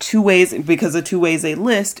two ways, because the two ways they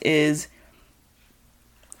list is,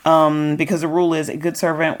 because the rule is a good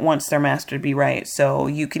servant wants their master to be right. So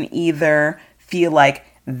you can either feel like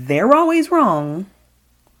they're always wrong,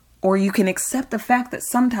 or you can accept the fact that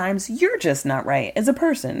sometimes you're just not right as a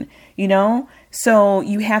person, you know? So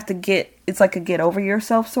you have to it's like a get over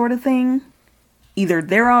yourself sort of thing. Either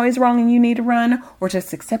they're always wrong and you need to run, or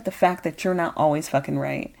just accept the fact that you're not always fucking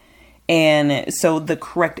right. And so the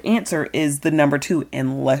correct answer is the number 2,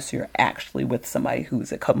 unless you're actually with somebody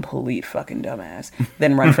who's a complete fucking dumbass.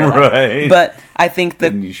 Then run for life. Right. But I think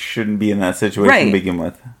Then you shouldn't be in that situation to begin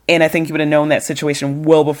with. And I think you would have known that situation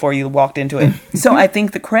well before you walked into it. So I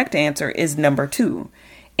think the correct answer is number 2.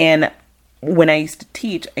 And when I used to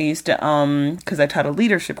teach, I used to, because I taught a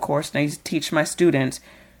leadership course, and I used to teach my students,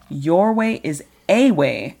 your way is a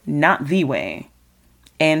way, not the way.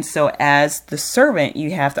 And so as the servant,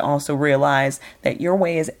 you have to also realize that your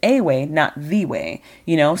way is a way, not the way.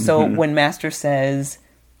 You know, so when master says,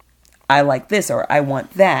 I like this or I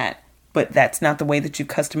want that, but that's not the way that you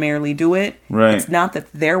customarily do it. Right. It's not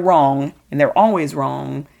that they're wrong and they're always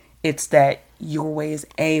wrong. It's that your way is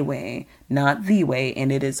a way, not the way.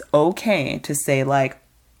 And it is okay to say like,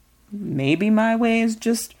 maybe my way is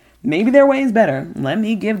just, maybe their way is better. Let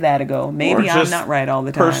me give that a go. Maybe I'm not right all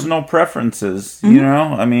the time. Personal preferences, you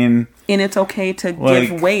know? I mean... And it's okay to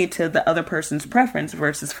give way to the other person's preference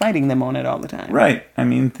versus fighting them on it all the time. Right. I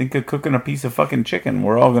mean, think of cooking a piece of fucking chicken.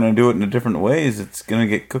 We're all going to do it in different ways. It's going to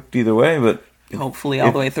get cooked either way, but... Hopefully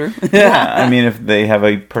all the way through. Yeah, I mean, if they have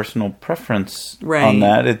a personal preference Right. on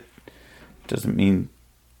that, it doesn't mean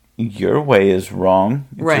your way is wrong.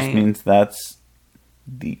 It Right. just means that's...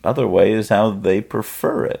 the other way is how they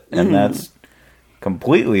prefer it. And that's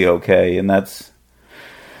completely okay. And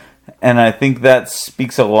I think that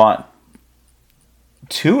speaks a lot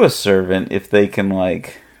to a servant if they can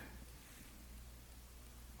like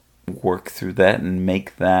work through that and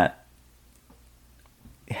make that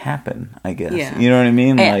happen, I guess. Yeah. You know what I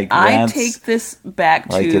mean? And like I take this back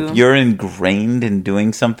to... like if you're ingrained in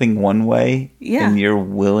doing something one way and you're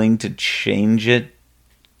willing to change it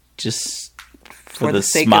just for the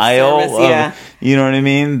sake smile of service, you know what I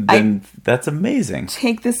mean? Then that's amazing.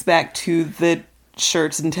 Take this back to the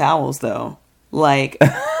shirts and towels, though. Like,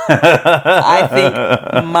 I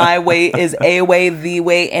think my way is a way, the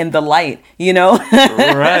way, and the light, you know?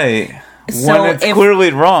 Right. So when it's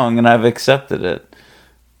clearly wrong and I've accepted it.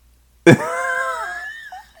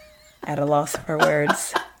 At a loss for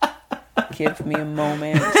words. Give me a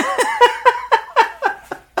moment.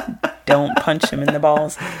 Don't punch him in the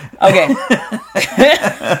balls. Okay.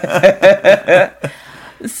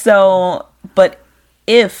 So, but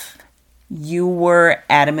if you were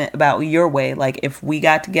adamant about your way, like if we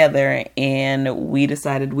got together and we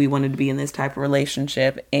decided we wanted to be in this type of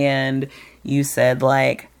relationship and you said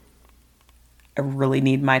like, I really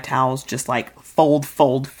need my towels just like fold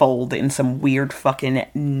in some weird fucking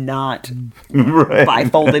not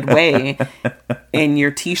bifolded way, and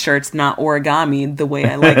your t-shirts not origami the way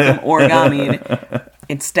I like them origamied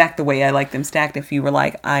and stacked the way I like them stacked. If you were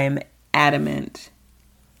like, I am adamant,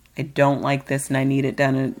 I don't like this and I need it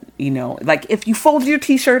done, you know, like if you fold your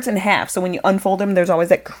t-shirts in half, so when you unfold them, there's always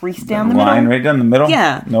that crease down the middle. Line right down the middle?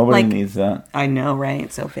 Yeah. Nobody like, needs that. I know,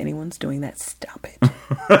 right? So if anyone's doing that, stop it.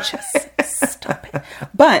 Just stop it.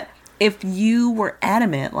 But if you were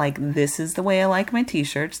adamant, like, this is the way I like my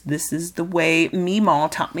t-shirts, this is the way Meemaw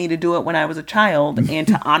taught me to do it when I was a child, and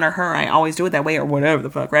to honor her, I always do it that way, or whatever the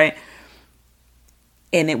fuck, right?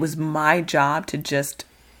 And it was my job to just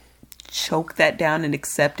choke that down and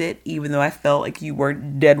accept it, even though I felt like you were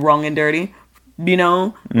dead wrong and dirty, you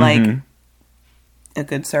know? Like, a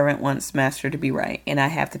good servant wants master to be right, and I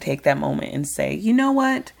have to take that moment and say, you know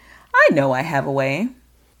what? I know I have a way.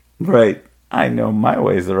 Right. I know my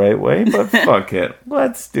way's the right way, but fuck it.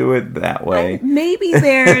 Let's do it that way. Maybe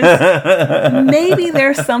there's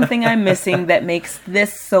something I'm missing that makes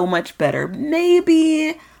this so much better.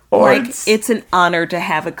 Maybe Or like, it's an honor to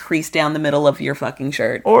have a crease down the middle of your fucking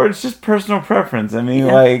shirt. Or it's just personal preference. I mean,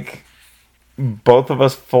 Yeah. like, both of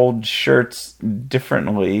us fold shirts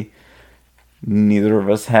differently. Neither of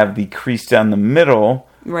us have the crease down the middle.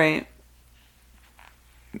 Right.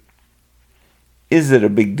 Is it a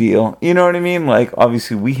big deal? You know what I mean? Like,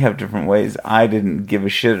 obviously, we have different ways. I didn't give a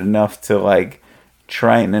shit enough to, like,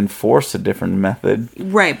 try and enforce a different method.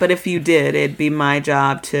 Right, but if you did, it'd be my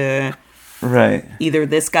job to... Right. Either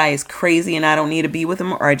this guy is crazy and I don't need to be with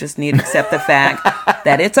him, or I just need to accept the fact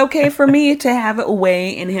that it's okay for me to have a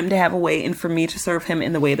way and him to have a way and for me to serve him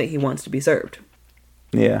in the way that he wants to be served.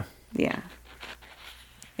 Yeah. Yeah.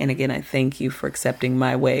 And again, I thank you for accepting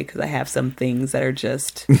my way, because I have some things that are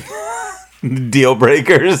just... Deal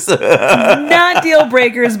breakers. not deal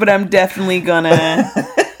breakers, but I'm definitely gonna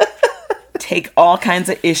take all kinds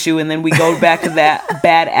of issue, and then we go back to that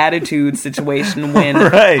bad attitude situation when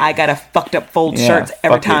Right. I gotta fucked up fold Yeah, shirts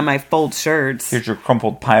every fuck time it. I fold shirts. Here's your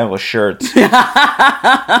crumpled pile of shirts.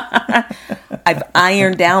 I've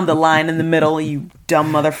ironed down the line in the middle, you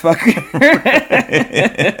dumb motherfucker.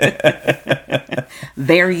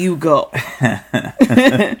 There you go.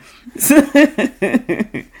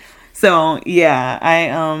 So yeah,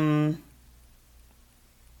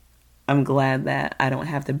 I'm glad that I don't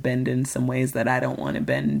have to bend in some ways that I don't want to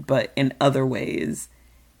bend, but in other ways,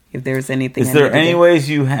 if there's anything, Is there any ways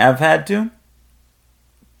you have had to?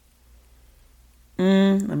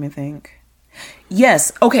 Let me think.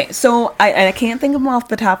 Yes. Okay. So I can't think of them off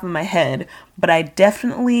the top of my head, but I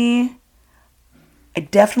definitely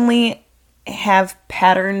have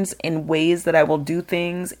patterns and ways that I will do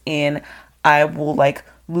things, and I will like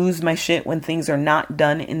lose my shit when things are not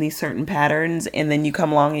done in these certain patterns. And then you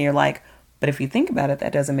come along and you're like, but if you think about it,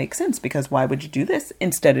 that doesn't make sense, because why would you do this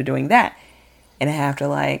instead of doing that? And I have to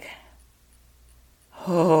like,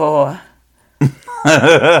 I'm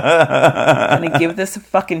gonna give this a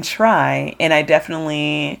fucking try.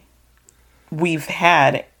 And we've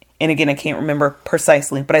had, and again, I can't remember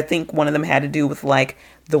precisely, but I think one of them had to do with like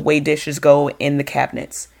the way dishes go in the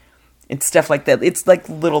cabinets and stuff like that. It's like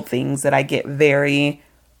little things that I get very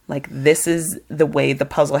like, this is the way the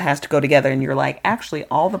puzzle has to go together. And you're like, actually,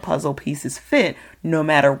 all the puzzle pieces fit no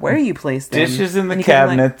matter where you place them. Dishes in the And you can,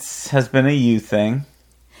 like, cabinets has been a you thing.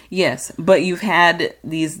 yes, but you've had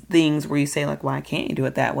these things where you say, like, why can't you do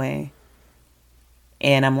it that way?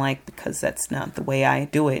 And I'm like, because that's not the way I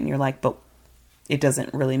do it. And you're like, but it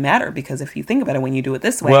doesn't really matter, because if you think about it, when you do it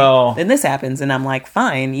this way, then this happens. And I'm like,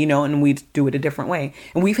 fine, and we do it a different way.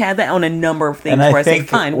 And we've had that on a number of things where I say,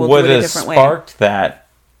 fine, we'll do it a different way. What has sparked that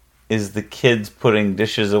is the kids putting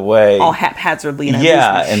dishes away. All haphazardly. And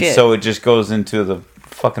and so it just goes into the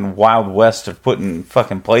fucking Wild West of putting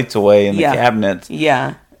fucking plates away in the cabinets.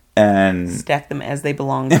 Yeah. And stack them as they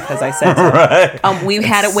belong, because I said so. Right. We've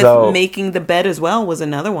had it with making the bed as well, was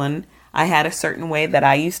another one. I had a certain way that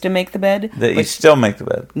I used to make the bed. That you still make the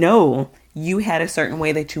bed. No. You had a certain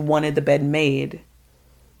way that you wanted the bed made.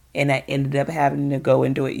 And I ended up having to go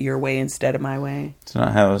and do it your way instead of my way. It's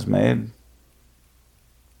not how it was made.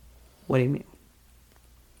 What do you mean?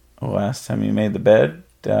 The last time you made the bed?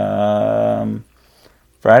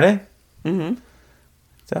 Friday? Mm-hmm. It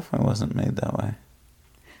definitely wasn't made that way.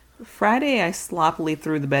 Friday, I sloppily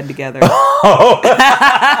threw the bed together.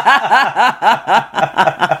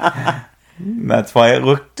 That's why it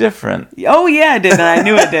looked different. Oh, yeah, it did. And I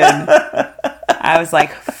knew it did. I was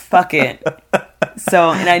like, fuck it.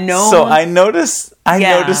 So, and I know. So I noticed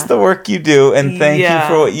the work you do, and thank you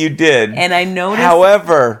for what you did. And I noticed.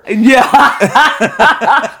 However.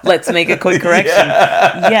 Yeah. Let's make a quick correction.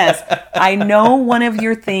 Yes. I know one of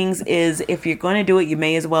your things is, if you're going to do it, you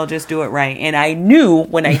may as well just do it right. And I knew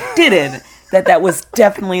when I did it that was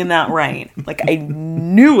definitely not right. Like, I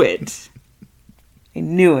knew it.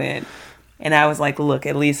 And I was like, look,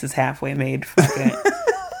 at least it's halfway made. Fuck it.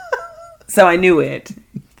 So I knew it.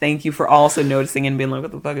 Thank you for also noticing and being like,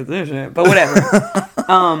 what the fuck is this shit? But whatever.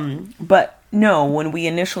 But no, when we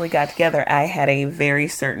initially got together, I had a very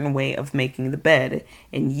certain way of making the bed.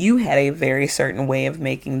 And you had a very certain way of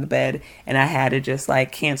making the bed. And I had to just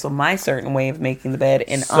like cancel my certain way of making the bed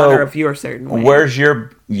in honor of your certain way. Where's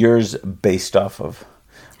yours based off of?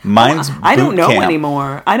 Mine's I don't know camp.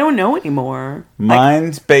 anymore.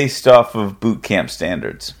 Mine's based off of boot camp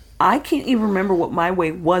standards. I can't even remember what my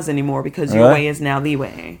way was anymore, because your way is now the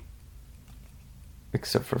way.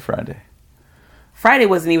 Except for Friday. Friday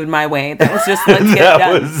wasn't even my way. That was just, let's get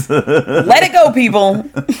it done. Let it go, people.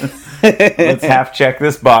 Let's half check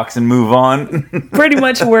this box and move on. Pretty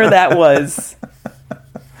much where that was.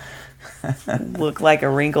 Looked like a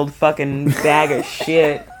wrinkled fucking bag of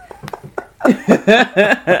shit.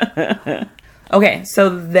 Okay, so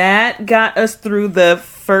that got us through the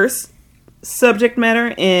first subject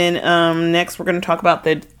matter, and next we're going to talk about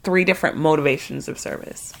the 3 different motivations of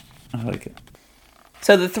service. I like it.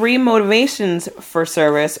 So the 3 motivations for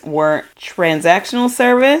service were transactional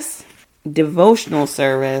service, devotional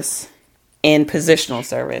service, and positional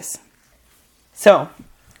service. So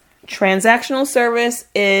transactional service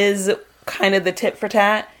is kind of the tit for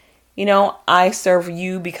tat. You know, I serve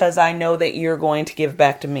you because I know that you're going to give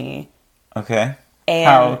back to me. Okay.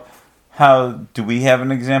 And how do we have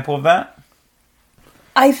an example of that?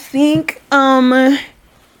 I think,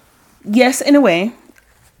 yes, in a way.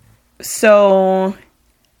 So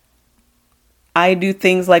I do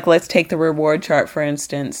things like, let's take the reward chart, for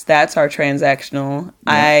instance. That's our transactional.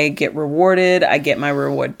 Yeah. I get rewarded. I get my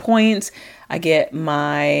reward points. I get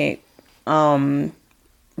my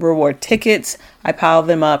reward tickets. I pile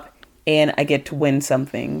them up and I get to win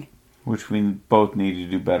something. Which we both need to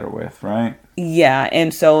do better with, right? Yeah,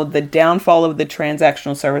 and so the downfall of the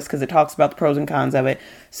transactional service, because it talks about the pros and cons of it.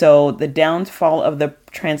 So the downfall of the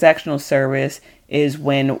transactional service is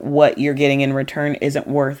when what you're getting in return isn't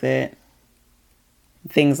worth it.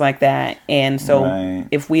 Things like that. And so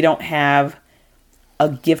if we don't have a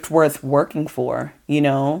gift worth working for, you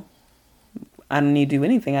know, I don't need to do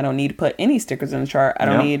anything. I don't need to put any stickers in the chart. I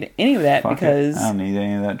don't need any of that because I don't need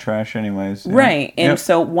any of that trash anyways. Yeah. Right. And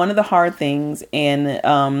so one of the hard things, and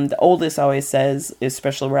the oldest always says,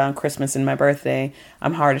 especially around Christmas and my birthday,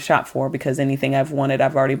 I'm hard to shop for because anything I've wanted,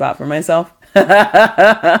 I've already bought for myself.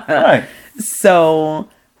 Right. So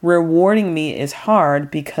rewarding me is hard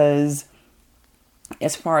because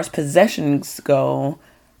as far as possessions go,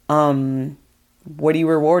 what do you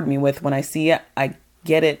reward me with? When I see it, I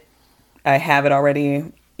get it. I have it already,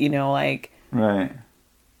 you know, like... Right.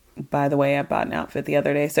 By the way, I bought an outfit the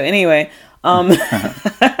other day. So anyway,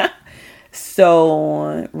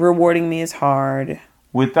 so rewarding me is hard.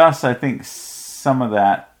 With us, I think some of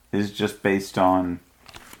that is just based on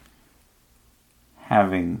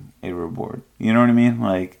having a reward. You know what I mean?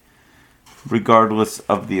 Like, regardless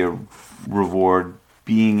of the reward,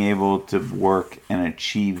 being able to work and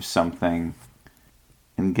achieve something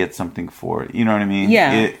and get something for it. You know what I mean?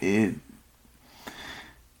 Yeah. It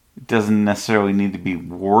doesn't necessarily need to be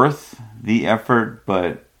worth the effort,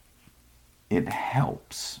 but it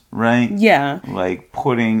helps, right? Yeah. Like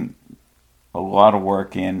putting a lot of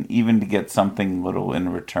work in, even to get something little in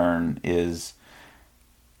return, is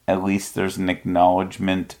at least there's an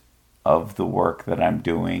acknowledgement of the work that I'm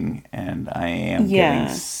doing, and I am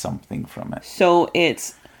getting something from it. So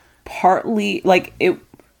it's partly, like, it.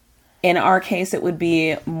 In our case, it would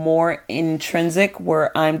be more intrinsic,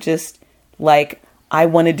 where I'm just like, I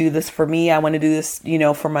want to do this for me. I want to do this, you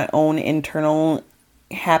know, for my own internal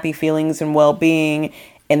happy feelings and well-being.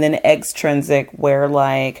 And then extrinsic, where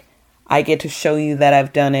like, I get to show you that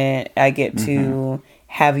I've done it. I get to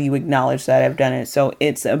have you acknowledge that I've done it. So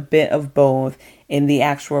it's a bit of both. In the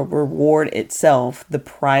actual reward itself, the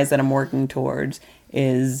prize that I'm working towards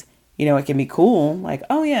is, you know, it can be cool. Like,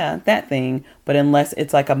 oh yeah, that thing. But unless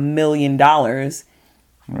it's like $1 million,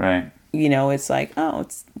 right? You know, it's like, oh,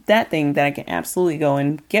 it's that thing that I can absolutely go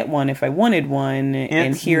and get one if I wanted one.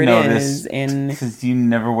 And here it is. And because you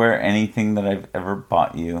never wear anything that I've ever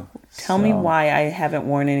bought you. Tell me why I haven't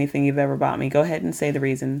worn anything you've ever bought me. Go ahead and say the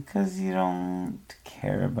reason. Because you don't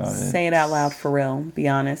care about it. Say it out loud for real. Be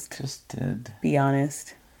honest. Just did. Be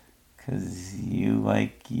honest. Because you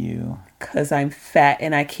like you. Because I'm fat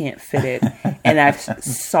and I can't fit it. And I've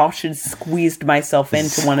sausage squeezed myself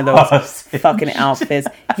into one of those fucking outfits.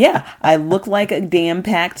 Yeah, I look like a damn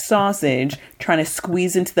packed sausage trying to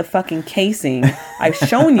squeeze into the fucking casing. I've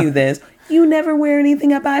shown you this. You never wear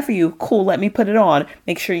anything I buy for you. Cool, let me put it on.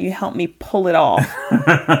 Make sure you help me pull it off.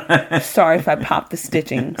 Sorry if I popped the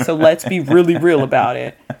stitching. So let's be really real about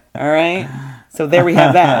it. All right? So there we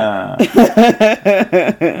have that.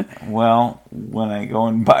 Well, when I go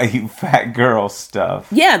and buy you fat girl stuff...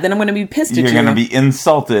 Yeah, then I'm going to be pissed at you. You're going to be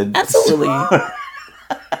insulted. Absolutely.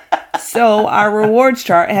 So our rewards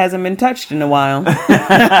chart hasn't been touched in a while.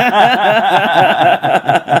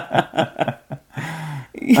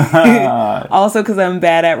 Also, because I'm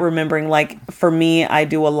bad at remembering, like, for me, I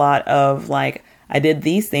do a lot of, like, I did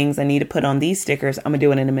these things, I need to put on these stickers, I'm going to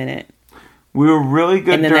do it in a minute. We were really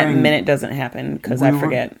good and then that minute doesn't happen because I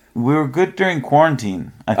forget. We were good during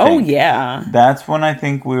quarantine, I think. Oh, yeah. That's when I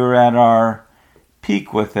think we were at our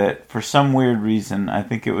peak with it for some weird reason. I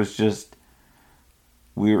think it was just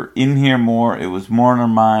we were in here more. It was more in our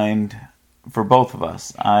mind for both of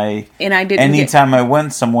us. Anytime I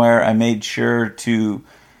went somewhere, I made sure to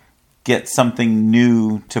get something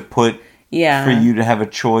new to put for you to have a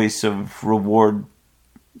choice of reward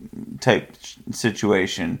type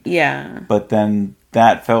situation. Yeah. But then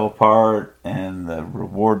that fell apart, and the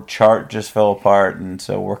reward chart just fell apart, and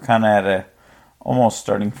so we're kind of at a almost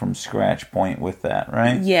starting from scratch point with that,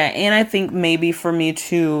 right? Yeah, and I think maybe for me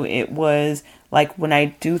too, it was like when I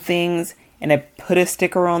do things and I put a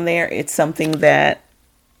sticker on there, it's something that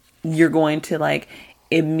you're going to like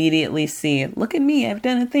immediately see. Look at me, I've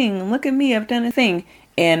done a thing. Look at me, I've done a thing.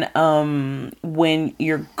 And when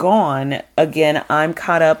you're gone, again, I'm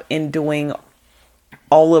caught up in doing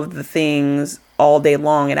all of the things all day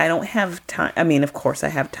long, and I don't have time. I mean, of course I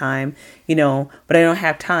have time, but I don't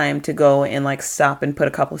have time to go and like stop and put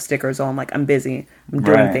a couple of stickers on. Like, I'm busy, I'm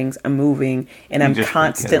doing things, I'm moving, and I'm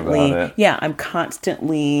constantly, I'm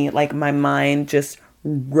constantly like, my mind just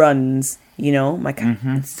runs,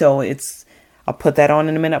 so I'll put that on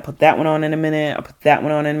in a minute, I'll put that one on in a minute, I'll put that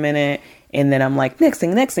one on in a minute. And then I'm like, next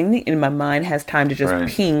thing. And my mind has time to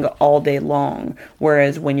just ping all day long.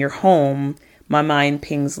 Whereas when you're home, my mind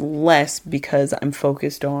pings less because I'm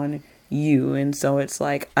focused on you. And so it's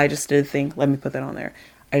like, I just did a thing, let me put that on there.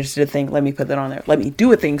 I just did a thing, let me put that on there. Let me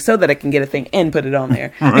do a thing so that I can get a thing and put it on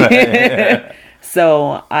there.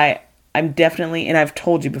 So I'm definitely, and I've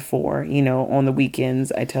told you before, on the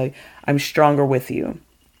weekends, I tell you, I'm stronger with you.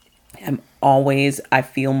 I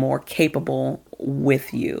feel more capable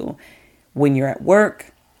with you. When you're at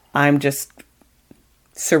work, I'm just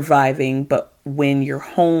surviving. But when you're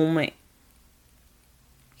home,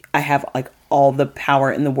 I have like all the power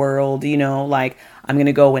in the world, like I'm going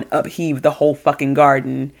to go and upheave the whole fucking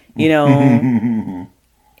garden, I don't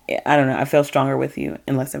know. I feel stronger with you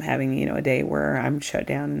unless I'm having, a day where I'm shut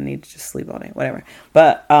down and need to just sleep all day, whatever.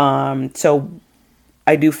 But, so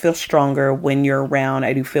I do feel stronger when you're around.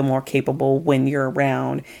 I do feel more capable when you're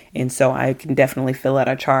around. And so I can definitely fill out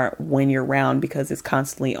a chart when you're around because it's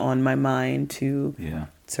constantly on my mind to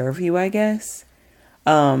serve you, I guess.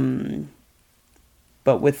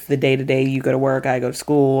 But with the day-to-day, you go to work, I go to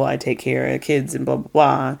school, I take care of the kids and blah, blah,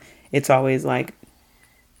 blah. It's always like,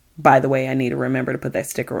 by the way, I need to remember to put that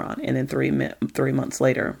sticker on. And then 3 months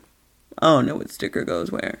later, I don't know what sticker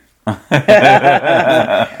goes where.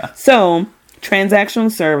 So,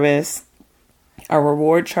 transactional service, our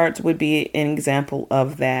reward charts would be an example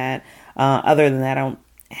of that. Other than that, I don't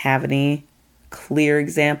have any clear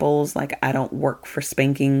examples. Like, I don't work for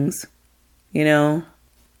spankings,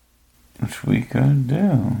 Which we could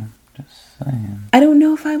do. Just saying. I don't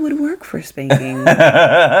know if I would work for spanking.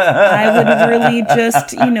 I would really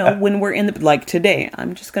just, when we're in like today,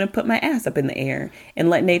 I'm just going to put my ass up in the air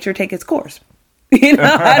and let nature take its course. I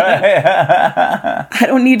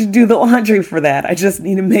don't need to do the laundry for that. I just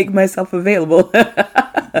need to make myself available.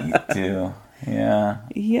 You do. Yeah.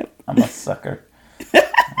 Yep. I'm a sucker.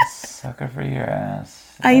 Sucker for your ass.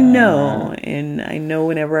 I know. And I know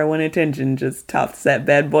whenever I want attention, just toss that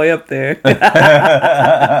bad boy up there.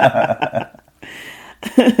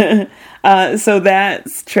 So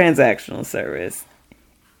that's transactional service.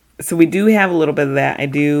 So we do have a little bit of that. I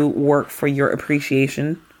do work for your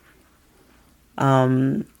appreciation.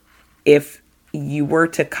 If you were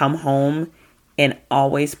to come home and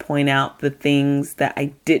always point out the things that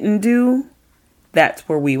I didn't do, that's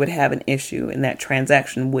where we would have an issue and that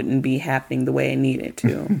transaction wouldn't be happening the way I need it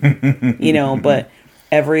to, but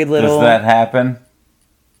every little... Does that happen?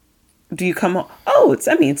 Do you come home? Oh,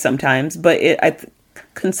 sometimes, but I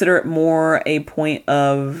consider it more a point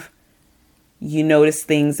of you notice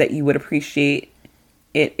things that you would appreciate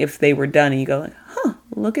it if they were done and you go,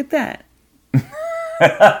 look at that.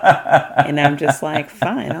 And I'm just like,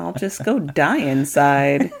 fine, I'll just go die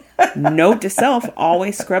inside. Note to self,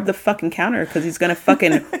 always scrub the fucking counter because he's gonna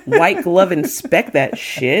fucking white glove inspect that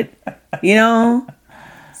shit.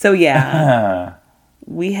 So yeah,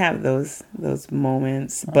 we have those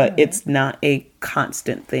moments, but it's not a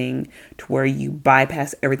constant thing to where you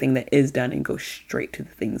bypass everything that is done and go straight to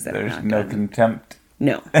the things that are not done. There's no contempt.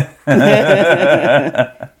 No.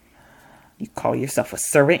 You call yourself a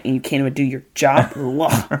servant and you can't even do your job?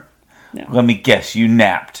 No. Let me guess, you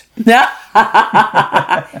napped. Yes,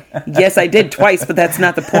 I did twice, but that's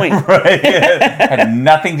not the point. Right. Had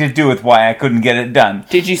nothing to do with why I couldn't get it done.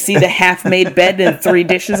 Did you see the half-made bed and 3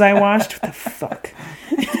 dishes I washed? What the fuck?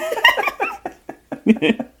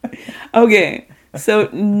 Okay, so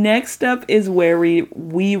next up is where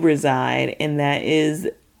we reside, and that is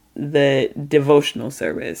the devotional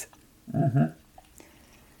service. Mm-hmm.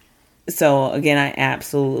 So again, I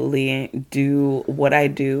absolutely do what I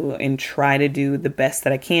do and try to do the best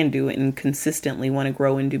that I can do and consistently want to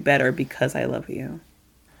grow and do better because I love you.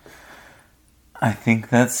 I think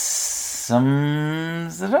that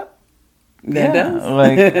sums it up. That does?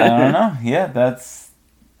 Like, I don't know. Yeah,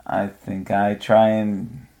 I think I try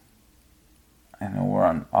and I know we're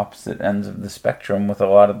on opposite ends of the spectrum with a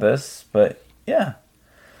lot of this, but yeah.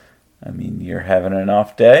 I mean, you're having an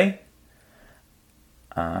off day.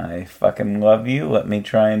 I fucking love you. Let me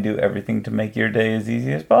try and do everything to make your day as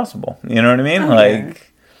easy as possible. You know what I mean?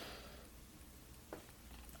 Like,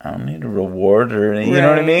 I don't need a reward or anything. You know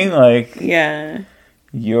what I mean? Like, yeah.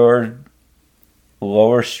 Your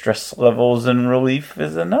lower stress levels and relief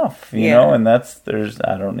is enough, you know? And I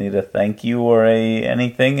don't need a thank you or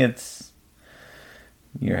anything. It's,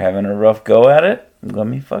 you're having a rough go at it. Let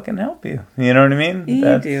me fucking help you. You know what I mean?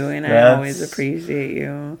 You do, and I always appreciate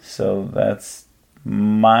you. So that's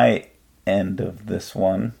my end of this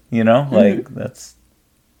one, you know? Like, that's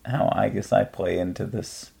how I guess I play into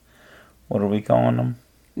this. What are we calling them?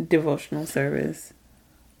 Devotional service.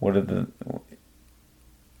 What are the...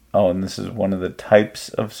 Oh, and this is one of the types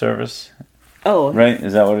of service? Oh. Right?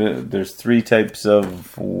 Is that what it is? There's 3 types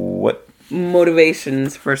of what?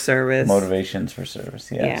 Motivations for service. Motivations for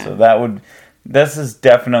service, yeah. So this is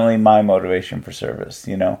definitely my motivation for service,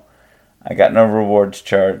 you know? I got no rewards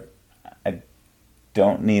chart. I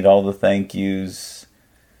don't need all the thank yous.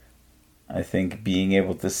 I think being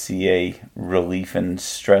able to see a relief and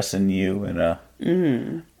stress in you and a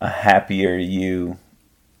happier you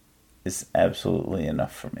is absolutely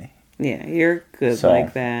enough for me. Yeah, you're good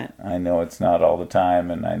like that. I know it's not all the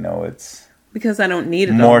time, and I know it's... Because I don't need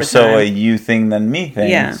it all the time. More so a you thing than me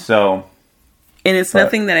thing, yeah. So... And it's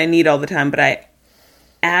nothing that I need all the time, but I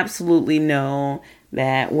absolutely know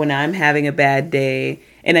that when I'm having a bad day,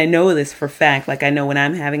 and I know this for fact, like I know when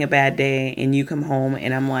I'm having a bad day and you come home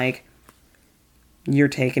and I'm like, you're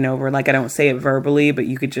taking over. Like I don't say it verbally, but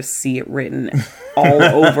you could just see it written all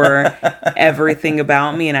over everything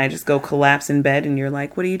about me. And I just go collapse in bed and you're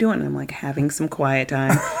like, what are you doing? And I'm like, having some quiet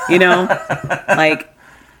time, you know, like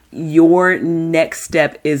your next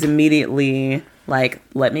step is immediately like,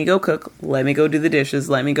 let me go cook, let me go do the dishes,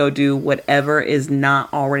 let me go do whatever is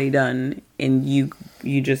not already done. And you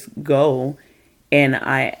just go. And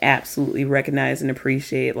I absolutely recognize and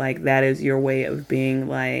appreciate, like, that is your way of being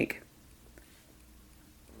like,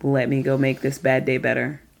 let me go make this bad day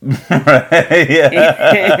better. Right,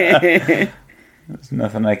 yeah. There's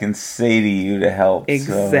nothing I can say to you to help.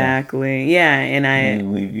 Exactly. So yeah, and I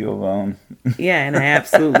leave you alone. Yeah, and I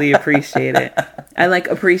absolutely appreciate it. I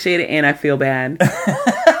appreciate it and I feel bad.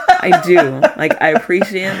 I do. I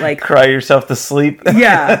appreciate it. Cry yourself to sleep.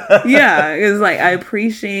 Yeah. Yeah. It's I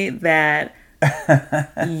appreciate that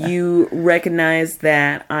you recognize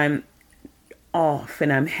that I'm off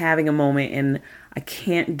and I'm having a moment and I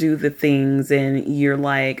can't do the things, and you're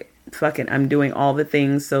like, fuck it, I'm doing all the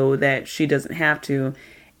things so that she doesn't have to.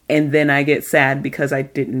 And then I get sad because I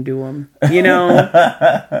didn't do them. You know?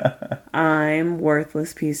 I'm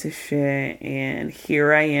worthless piece of shit. And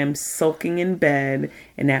here I am sulking in bed.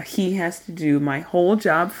 And now he has to do my whole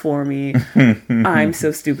job for me. I'm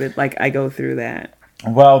so stupid. I go through that.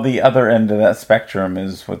 Well, the other end of that spectrum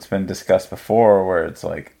is what's been discussed before, where it's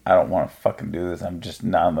I don't want to fucking do this. I'm just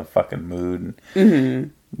not in the fucking mood. Mm-hmm.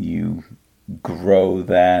 You grow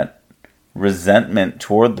that resentment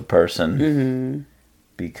toward the person. Mm-hmm.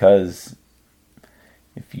 Because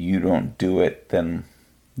if you don't do it, then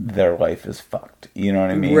their life is fucked. You know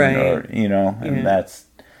what I mean? Right. Or, and that's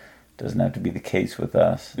doesn't have to be the case with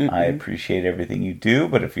us. Mm-mm. I appreciate everything you do,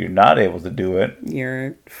 but if you're not able to do it,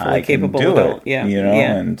 you're fully capable to do it. Yeah.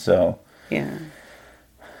 And so yeah,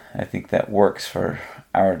 I think that works for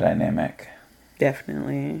our dynamic.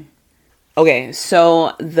 Definitely. Okay,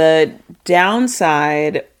 so the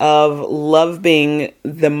downside of love being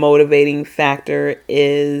the motivating factor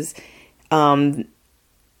is, the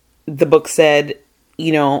book said,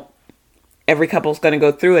 every couple's going to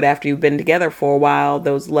go through it after you've been together for a while.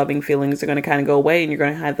 Those loving feelings are going to kind of go away and you're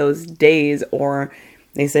going to have those days, or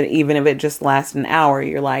they said even if it just lasts an hour,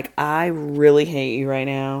 you're like, I really hate you right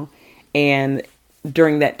now. And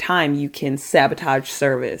during that time, you can sabotage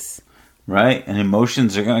service. Right, and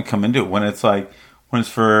emotions are going to come into it when it's when it's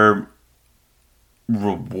for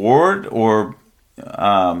reward or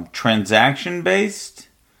transaction based.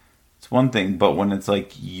 It's one thing, but when it's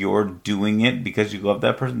you're doing it because you love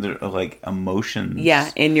that person, there are emotions.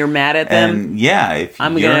 Yeah, and you're mad at them. And yeah, if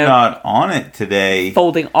you're not on it today,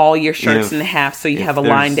 folding all your shirts in half so you have a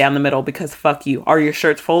line down the middle because fuck you. Are your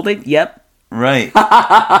shirts folded? Yep. Right.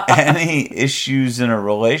 Any issues in a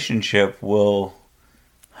relationship will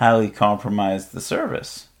highly compromise the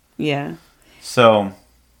service. Yeah. So,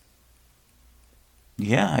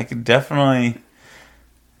 yeah, I could definitely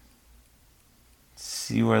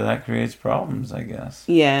see where that creates problems, I guess.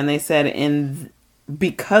 Yeah, and they said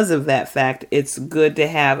because of that fact, it's good to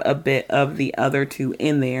have a bit of the other two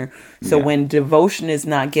in there. So when devotion is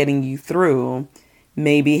not getting you through,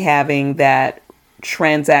 maybe having that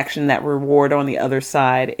transaction, that reward on the other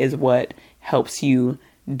side is what helps you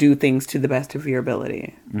do things to the best of your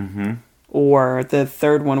ability. Mm-hmm. Or the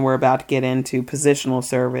third one we're about to get into, positional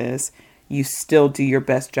service, you still do your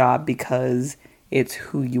best job because it's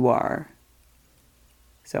who you are.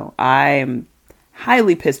 So I'm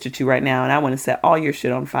highly pissed at you right now, and I want to set all your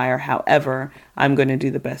shit on fire. However, I'm going to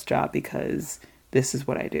do the best job because this is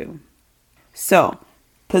what I do. So,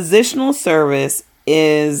 positional service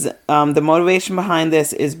is, the motivation behind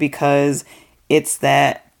this is because it's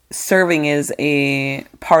that serving is a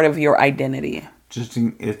part of your identity.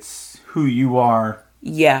 It's who you are.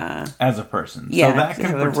 Yeah. As a person. Yeah. So that can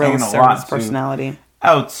have pertain real a lot personality. To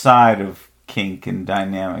outside of kink and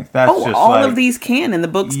dynamic. That's just all like, of these can, and the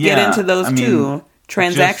books get into those too.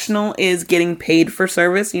 Transactional is getting paid for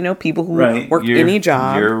service. You know, people who work any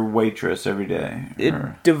job. Your waitress every day.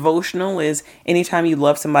 Devotional is anytime you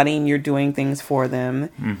love somebody and you're doing things for them.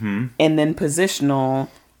 Mm-hmm. And then positional,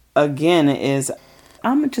 again, is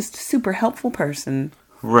I'm just a super helpful person.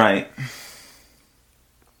 Right.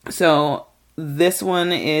 So this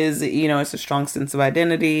one is, you know, it's a strong sense of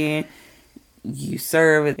identity. You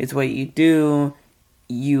serve. It's what you do.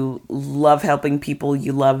 You love helping people.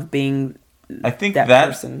 You love being I think that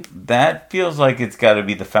person. That feels like it's got to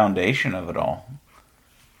be the foundation of it all,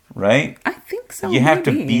 right? I think so. You have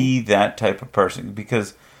to be that type of person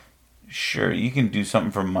because, sure, you can do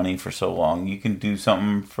something for money for so long. You can do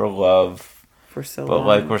something for love for so long. But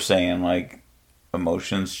like we're saying, like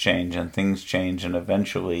emotions change and things change, and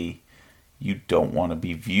eventually you don't want to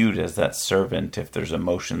be viewed as that servant if there's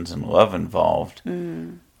emotions and love involved.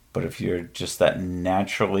 Mm. But if you're just that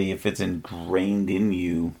naturally, if it's ingrained in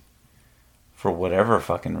you, for whatever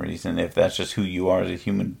fucking reason, if that's just who you are as a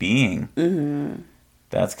human being,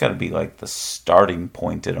 that's got to be like the starting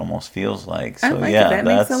point. It almost feels like. So that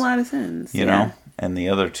makes a lot of sense. You know, and the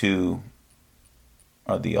other two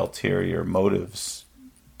are the ulterior motives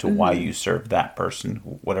to why you serve that person,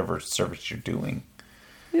 whatever service you're doing.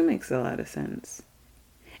 It makes a lot of sense,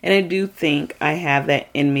 and I do think I have that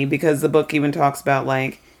in me because the book even talks about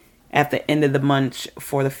like, at the end of the month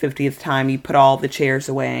for the 50th time, you put all the chairs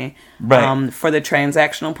away. Right. For the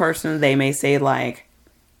transactional person, they may say, like,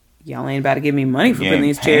 y'all ain't about to give me money for putting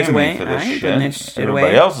these chairs away. I ain't putting this shit away.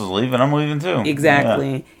 Everybody else is leaving. I'm leaving too.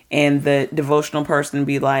 Exactly. Yeah. And the devotional person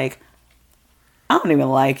be like, I don't even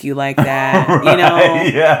like you like that. Right, you know?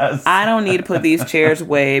 Yes. I don't need to put these chairs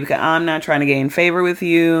away because I'm not trying to gain favor with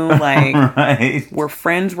you. Like, right. We're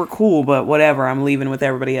friends, we're cool, but whatever. I'm leaving with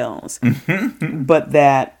everybody else. But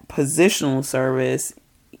that positional service,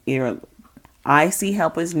 you know, I see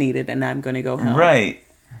help as needed and I'm going to go help. Right.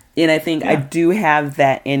 And I think I do have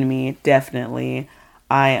that in me, definitely.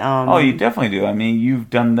 Oh, you definitely do. I mean, you've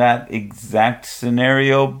done that exact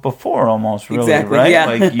scenario before almost, really, exactly, right? Yeah.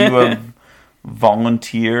 Like you have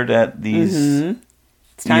volunteered at these.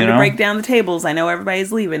 It's time to break down the tables. I know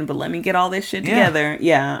everybody's leaving, but let me get all this shit together.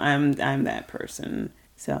 Yeah, I'm that person.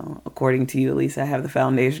 So, according to you, at least I have the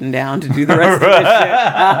foundation down to do the rest of the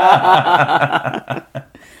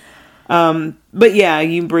shit. But yeah,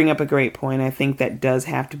 you bring up a great point. I think that does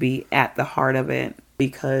have to be at the heart of it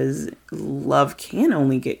because love can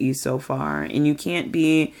only get you so far. And you can't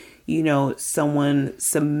be, you know, someone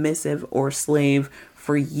submissive or slave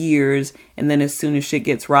for years. And then as soon as shit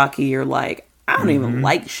gets rocky, you're like, I don't even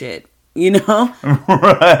like shit. You know?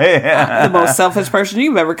 Right. Yeah. I'm the most selfish person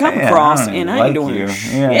you've ever come across, and I ain't doing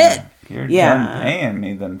shit. Yeah. If you're done paying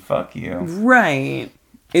me, then fuck you. Right.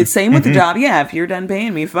 It's same with the job. Yeah, if you're done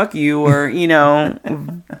paying me, fuck you, or, you know,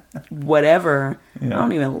 whatever. Yeah. I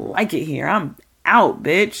don't even like it here. I'm out,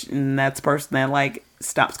 bitch. And that's the person that, like,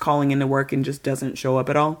 stops calling into work and just doesn't show up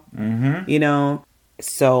at all. Mm-hmm. You know?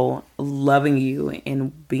 So loving you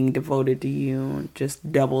and being devoted to you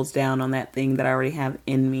just doubles down on that thing that I already have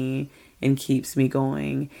in me and keeps me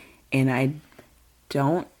going. And I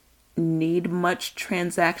don't need much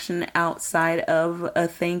transaction outside of a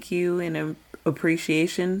thank you and a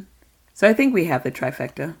appreciation. So I think we have the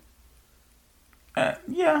trifecta.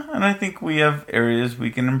 Yeah, and I think we have areas we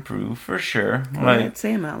can improve for sure. Like,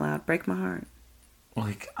 say them out loud. Break my heart.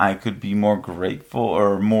 Like, I could be more grateful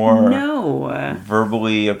or more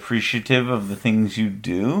verbally appreciative of the things you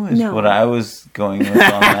do is what I was going with on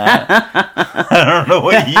that. I don't know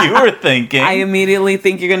what you were thinking. I immediately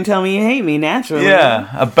think you're going to tell me you hate me, naturally. Yeah,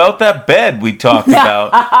 about that bed we talked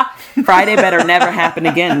about. Friday better never happen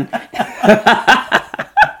again.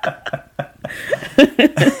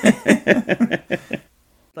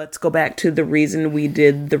 Let's go back to the reason we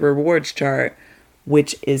did the rewards chart.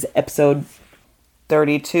 which is episode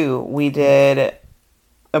 32. We did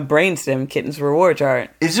a brainstem kittens reward chart.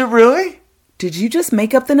 Is it really? Did you just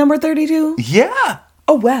make up the number 32? Yeah.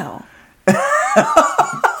 Oh, wow.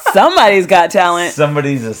 Somebody's got talent.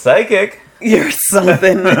 Somebody's a psychic. You're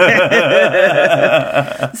something.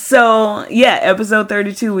 So, yeah, episode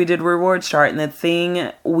 32, we did rewards chart. And the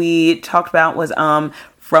thing we talked about was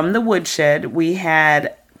from the woodshed, we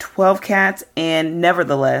had 12 cats and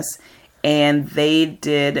Nevertheless. And they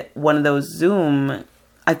did one of those Zoom.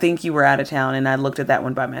 I think you were out of town and I looked at that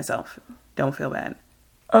one by myself. Don't feel bad.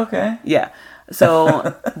 Okay. Yeah.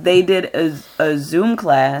 So they did a Zoom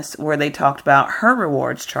class where they talked about her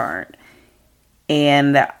rewards chart.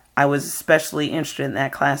 And I was especially interested in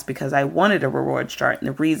that class because I wanted a rewards chart. And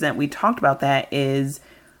the reason we talked about that is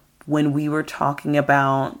when we were talking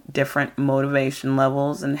about different motivation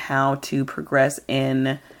levels and how to progress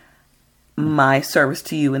in my service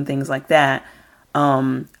to you and things like that.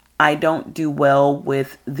 I don't do well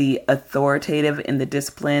with the authoritative and the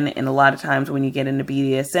discipline. And a lot of times when you get into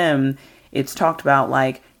BDSM, it's talked about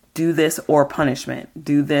like, do this or punishment.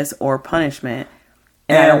 Do this or punishment.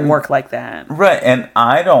 And I don't work like that. Right. And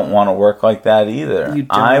I don't want to work like that either. You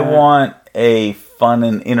don't. I want a fun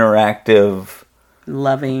and interactive,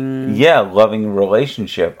 loving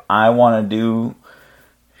relationship. I want to do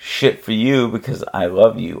shit for you because I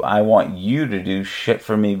love you. I want you to do shit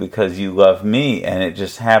for me because you love me. And it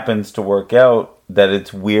just happens to work out that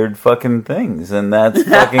it's weird fucking things. And that's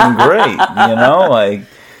fucking great. You know? Like,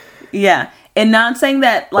 yeah. And not saying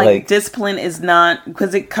that, like discipline is not,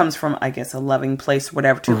 because it comes from, I guess, a loving place or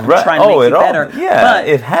whatever, to try and make you better. Yeah, but,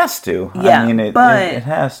 it has to. Yeah, I mean, it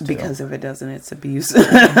has to. Because if it doesn't, it's abuse.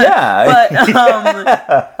 Yeah.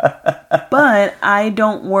 But I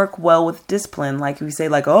don't work well with discipline. Like, if you say,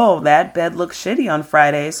 like, oh, that bed looks shitty on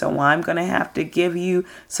Friday, so I'm going to have to give you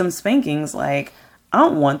some spankings. Like, I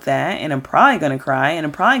don't want that, and I'm probably going to cry, and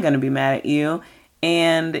I'm probably going to be mad at you,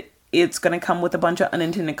 and it's going to come with a bunch of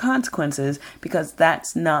unintended consequences because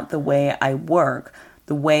that's not the way I work.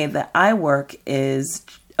 The way that I work is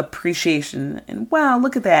appreciation and wow,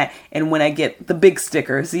 look at that. And when I get the big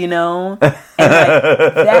stickers, you know, and like,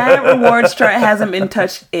 that rewards chart hasn't been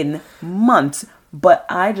touched in months, but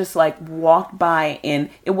I just like walked by and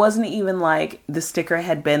it wasn't even like the sticker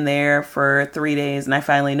had been there for 3 days and I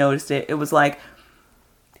finally noticed it. It was like,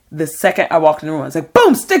 the second I walked in the room, I was like,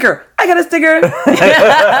 boom, sticker! I got a sticker!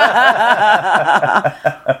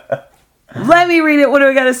 Let me read it. What do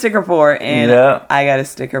I got a sticker for? And I got a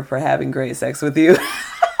sticker for having great sex with you.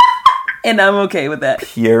 And I'm okay with that.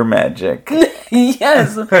 Pure magic.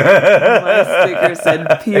 Yes. My sticker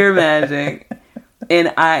said pure magic.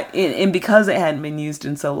 And because it hadn't been used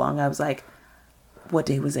in so long, I was like, what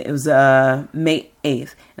day was it? It was May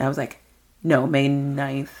 8th. And I was like, no, May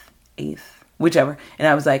 9th, 8th. Whichever. And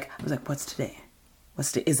I was like, what's today?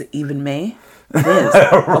 Is it even May? It is.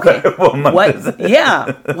 Okay.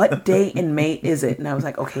 What day in May is it? And I was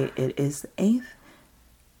like, okay, it is the 8th.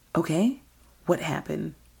 Okay. What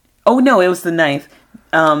happened? Oh no, it was the 9th.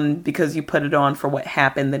 Because you put it on for what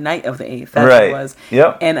happened the night of the 8th. That's what it was.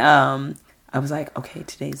 Yep. And I was like, okay,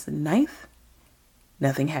 today's the 9th.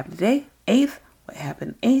 Nothing happened today. 8th. What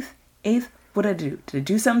happened 8th? 8th. What did I do? Did I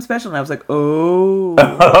do something special? And I was like, oh.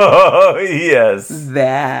 Oh, yes.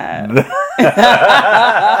 That.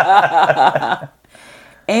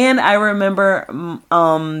 And I remember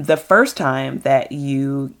the first time that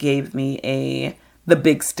you gave me the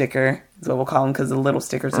big sticker, is what we'll call them, because the little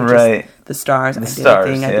stickers are just the stars. I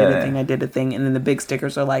did a thing. And then the big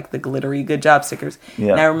stickers are like the glittery good job stickers.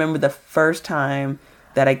 Yeah. And I remember the first time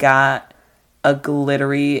that I got a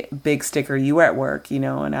glittery big sticker. You were at work, you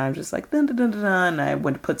know, and I'm just like, dun, dun, dun, dun, dun, and I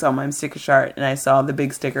went to put on my sticker chart, and I saw the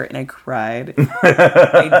big sticker, and I cried.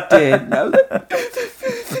 I did. And I was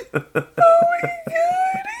like, oh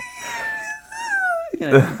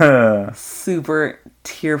my God. Super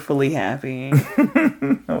tearfully happy.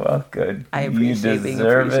 Well, good. I appreciate being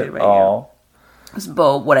appreciated by all. You.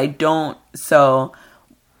 But what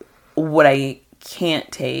I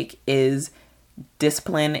can't take is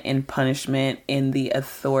discipline and punishment in the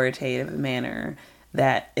authoritative manner.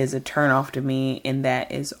 That is a turnoff to me, and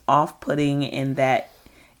that is off-putting, and that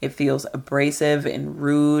it feels abrasive and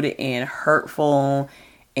rude and hurtful,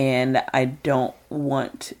 and I don't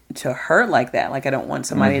want to hurt like that. Like, I don't want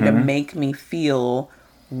somebody to make me feel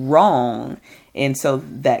wrong. And so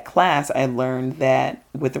that class, I learned that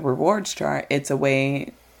with the rewards chart, it's a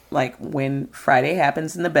way, like, when Friday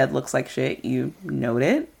happens and the bed looks like shit, you note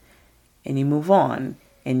it, and you move on,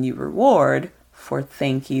 and you reward for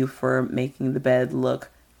thank you for making the bed look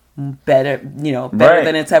better Right.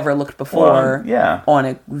 than it's ever looked before. Well, yeah. On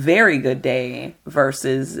a very good day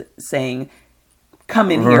versus saying,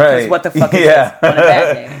 "Come in here because what the fuck is this on a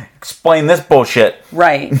bad day?" Explain this bullshit.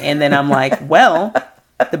 Right. And then I'm like, well,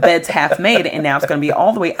 the bed's half made and now it's going to be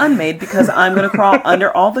all the way unmade because I'm going to crawl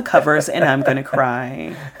under all the covers and I'm going to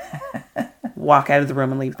cry. Walk out of the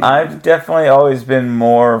room and leave me. I've definitely always been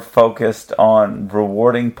more focused on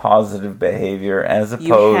rewarding positive behavior as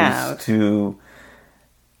opposed to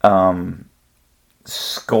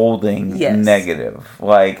scolding negative.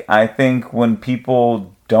 Like, I think when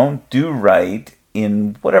people don't do right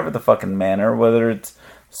in whatever the fucking manner, whether it's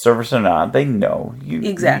service or not, they know.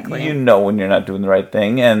 Exactly. You know when you're not doing the right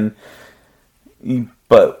thing.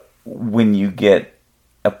 But when you get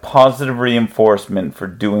a positive reinforcement for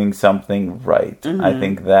doing something right, I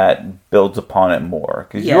think that builds upon it more.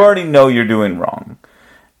 Because you already know you're doing wrong.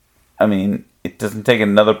 I mean, it doesn't take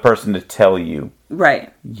another person to tell you.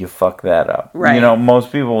 Right. You fuck that up. Right. You know,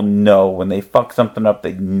 most people know when they fuck something up,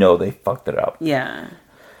 they know they fucked it up. Yeah.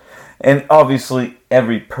 And obviously,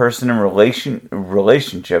 every person in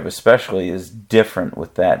relationship, especially, is different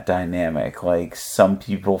with that dynamic. Like, some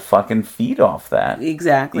people fucking feed off that.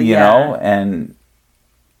 Exactly. You know?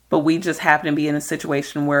 But we just happen to be in a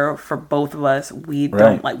situation where, for both of us, we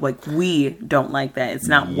don't we don't like that. It's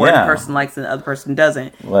not one person likes and the other person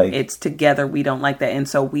doesn't. It's together we don't like that. And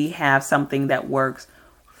so we have something that works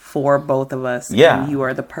for both of us. Yeah. And you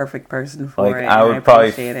are the perfect person for it. I would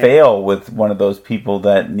probably fail with one of those people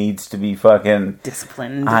that needs to be fucking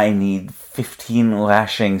disciplined. I need 15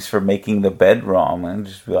 lashings for making the bed wrong. And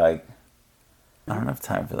just be like, I don't have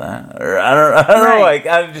time for that. Or I don't know. Like,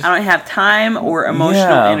 I don't have time or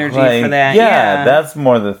emotional energy for that. Yeah, that's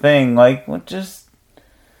more the thing. Like, well, just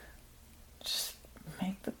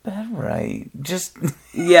make the bed right. Just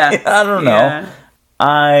I don't know. Yeah.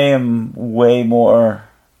 I am way more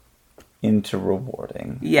into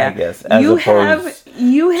rewarding. I guess as opposed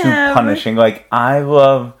to punishing. Like, I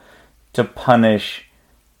love to punish.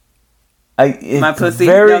 My pussy.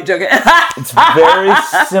 Very, no, I'm joking. It's very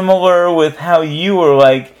similar with how you were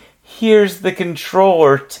like, here's the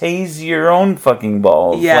controller, tase your own fucking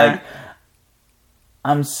balls. Yeah. Like,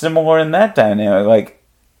 I'm similar in that dynamic. Like,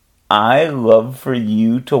 I love for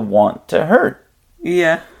you to want to hurt.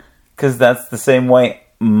 Yeah. Because that's the same way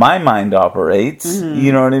my mind operates. Mm-hmm.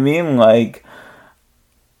 You know what I mean? Like,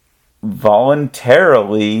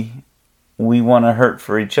 voluntarily, we want to hurt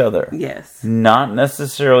for each other. Yes. Not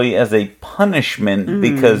necessarily as a punishment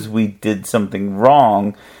because we did something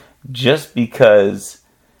wrong, just because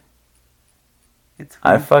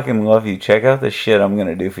I fucking love you. Check out the shit I'm going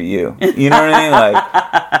to do for you. You know what I mean?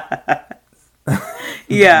 Like,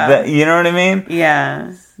 yeah. You know what I mean?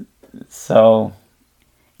 Yeah. So,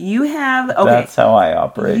 you have, that's how I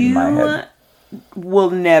operate in my head. Will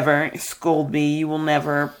never scold me. You will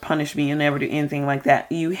never punish me. You'll never do anything like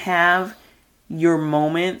that. You have your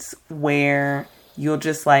moments where you'll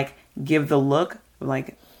just like give the look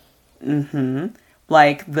like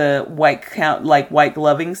like the white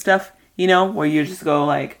gloving stuff, you know, where you just go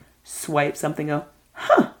like swipe something, go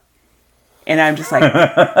and I'm just like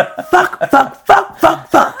fuck,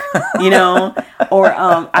 you know. Or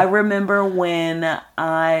I remember when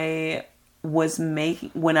I was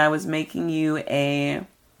making you a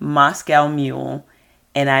Moscow Mule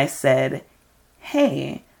and I said,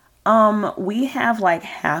 hey, we have like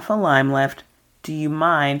half a lime left. Do you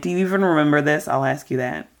mind? Do you even remember this? I'll ask you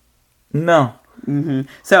that. No.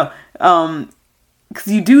 So, because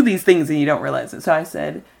you do these things and you don't realize it. So I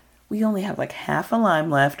said, we only have like half a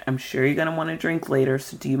lime left. I'm sure you're going to want to drink later.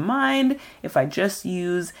 So do you mind if I just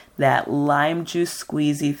use that lime juice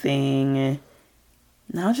squeezy thing? And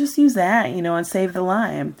I'll just use that, you know, and save the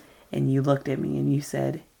lime. And you looked at me and you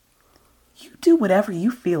said, you do whatever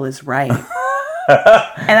you feel is right.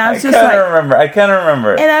 And I was just like, I kind of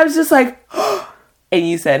remember. And I was just like, and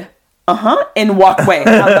you said, and walked away.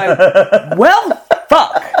 I was like, well,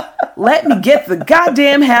 fuck. Let me get the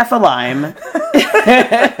goddamn half a lime.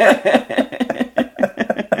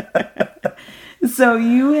 So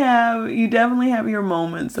you definitely have your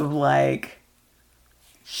moments of like,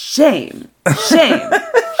 shame. And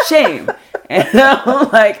I'm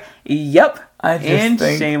like, yep. I just and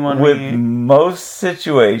think shame on with me. most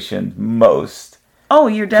situations, oh,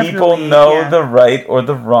 you're definitely people know the right or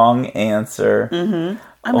the wrong answer.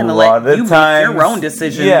 I'm gonna let you make your own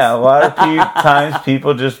decisions. Yeah, a lot of times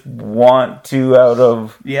people just want to out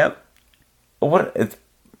of what it's.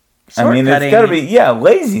 I mean, it's got to be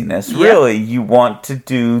laziness. Yep. Really, you want to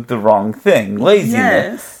do the wrong thing. Laziness.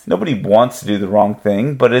 Yes. Nobody wants to do the wrong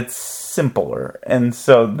thing, but it's simpler, and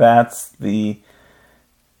so that's the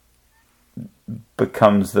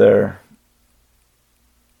becomes their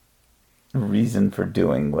reason for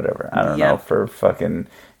doing whatever. I don't know, for fucking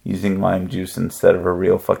using lime juice instead of a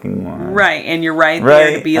real fucking lime. Right, and you're right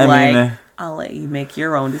there to be I'll let you make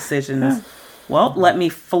your own decisions. Well, let me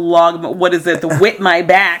flog, what is it, whip my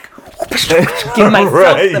back. Give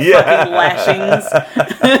myself the fucking lashings.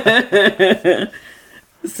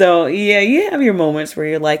 So, yeah, you have your moments where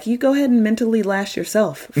you're like, you go ahead and mentally lash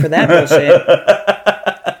yourself for that bullshit.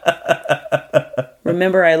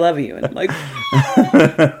 Remember, I love you. And I'm like...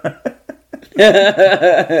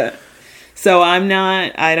 So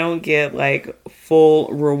I don't get like full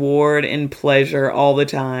reward and pleasure all the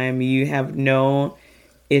time. You have no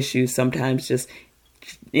issues sometimes,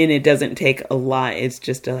 and it doesn't take a lot. It's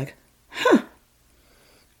just like,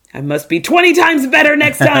 I must be 20 times better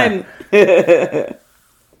next time.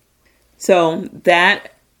 So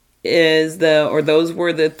that is those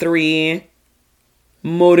were the 3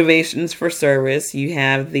 motivations for service. You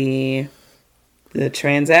have the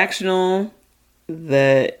transactional,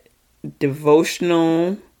 the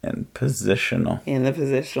devotional, and positional. And the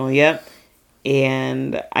positional, yep.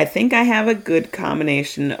 And I think I have a good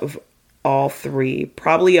combination of all 3.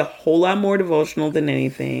 Probably a whole lot more devotional than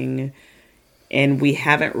anything. And we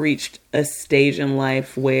haven't reached a stage in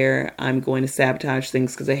life where I'm going to sabotage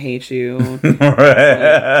things because I hate you.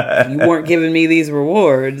 Right. You weren't giving me these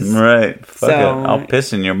rewards. Right. Fuck it. I'll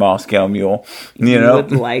piss in your Moscow Mule. You know?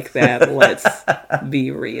 Would like that. Let's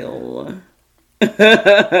be real.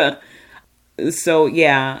 So,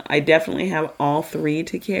 yeah, I definitely have all 3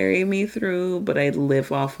 to carry me through, but I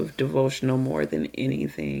live off of devotional more than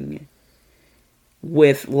anything.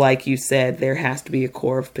 With, like you said, there has to be a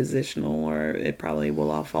core of positional, or it probably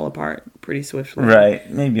will all fall apart pretty swiftly. Right.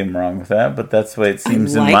 Maybe I'm wrong with that, but that's the way it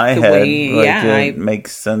seems in my head. It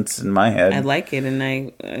makes sense in my head. I like it, and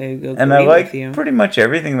I agree and I like with you. Pretty much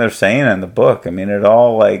everything they're saying in the book. I mean, it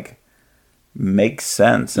all, like, makes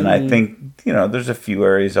sense. And I think, there's a few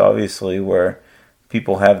areas, obviously, where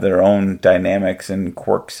people have their own dynamics and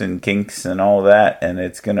quirks and kinks and all that, and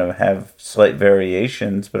it's going to have slight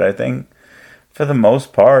variations. But I think, for the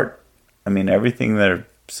most part, I mean, everything they're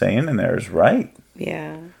saying in there is right.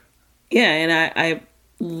 Yeah. Yeah, and I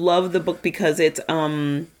love the book because it's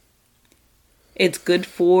good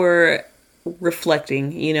for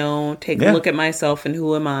reflecting, take a look at myself and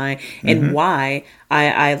who am I and why.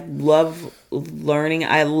 I love learning.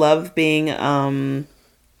 I love being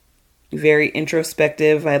very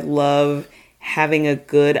introspective. I love having a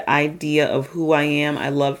good idea of who I am. I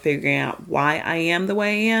love figuring out why I am the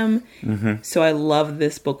way I am. So I love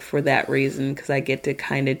this book for that reason, because I get to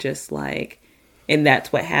kind of just like, and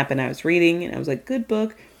that's what happened. I was reading and I was like, good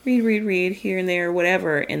book, read here and there,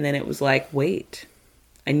 whatever. And then it was like, wait,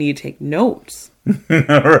 I need to take notes.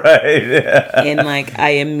 Right. Yeah. And like, I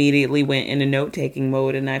immediately went into note-taking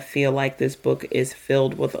mode, and I feel like this book is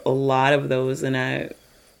filled with a lot of those, and I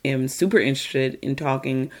am super interested in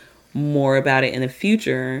talking more about it in the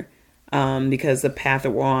future, because the path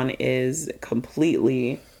that we're on is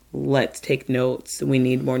completely, let's take notes. We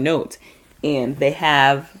need more notes. And they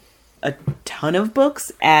have a ton of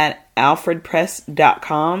books at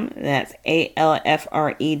alfredpress.com. That's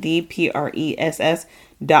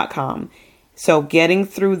ALFREDPRESS.com. So getting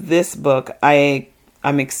through this book, I'm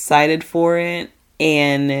excited for it.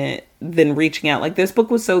 And then reaching out, like, this book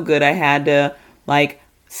was so good, I had to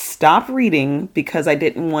stop reading because I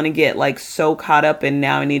didn't want to get so caught up, and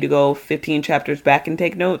now I need to go 15 chapters back and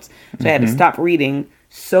take notes. So I had to stop reading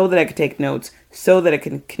so that I could take notes, so that I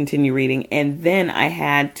could continue reading. And then I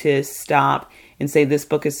had to stop and say, this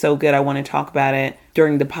book is so good, I want to talk about it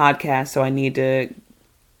during the podcast. So I need to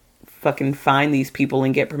fucking find these people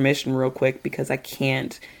and get permission real quick, because I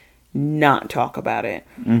can't not talk about it.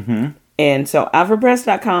 And so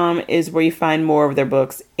alfredpress.com is where you find more of their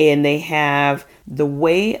books. And they have The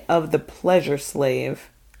Way of the Pleasure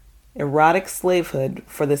Slave, Erotic Slavehood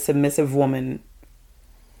for the Submissive Woman.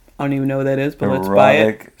 I don't even know what that is, but let's buy it.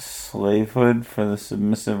 Erotic Slavehood for the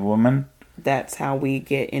Submissive Woman? That's how we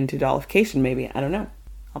get into dollification, maybe. I don't know.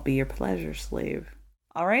 I'll be your pleasure slave.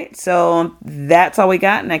 All right, so that's all we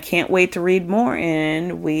got, and I can't wait to read more,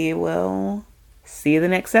 and we will see you the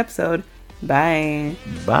next episode. Bye.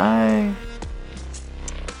 Bye.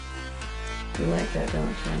 You like that, don't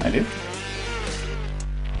you? I do.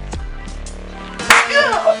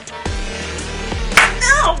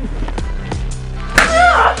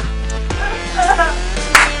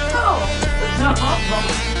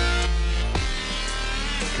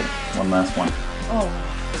 Okay, one last one.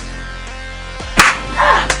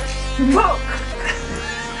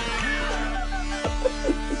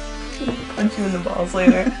 Punch you in the balls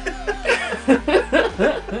later.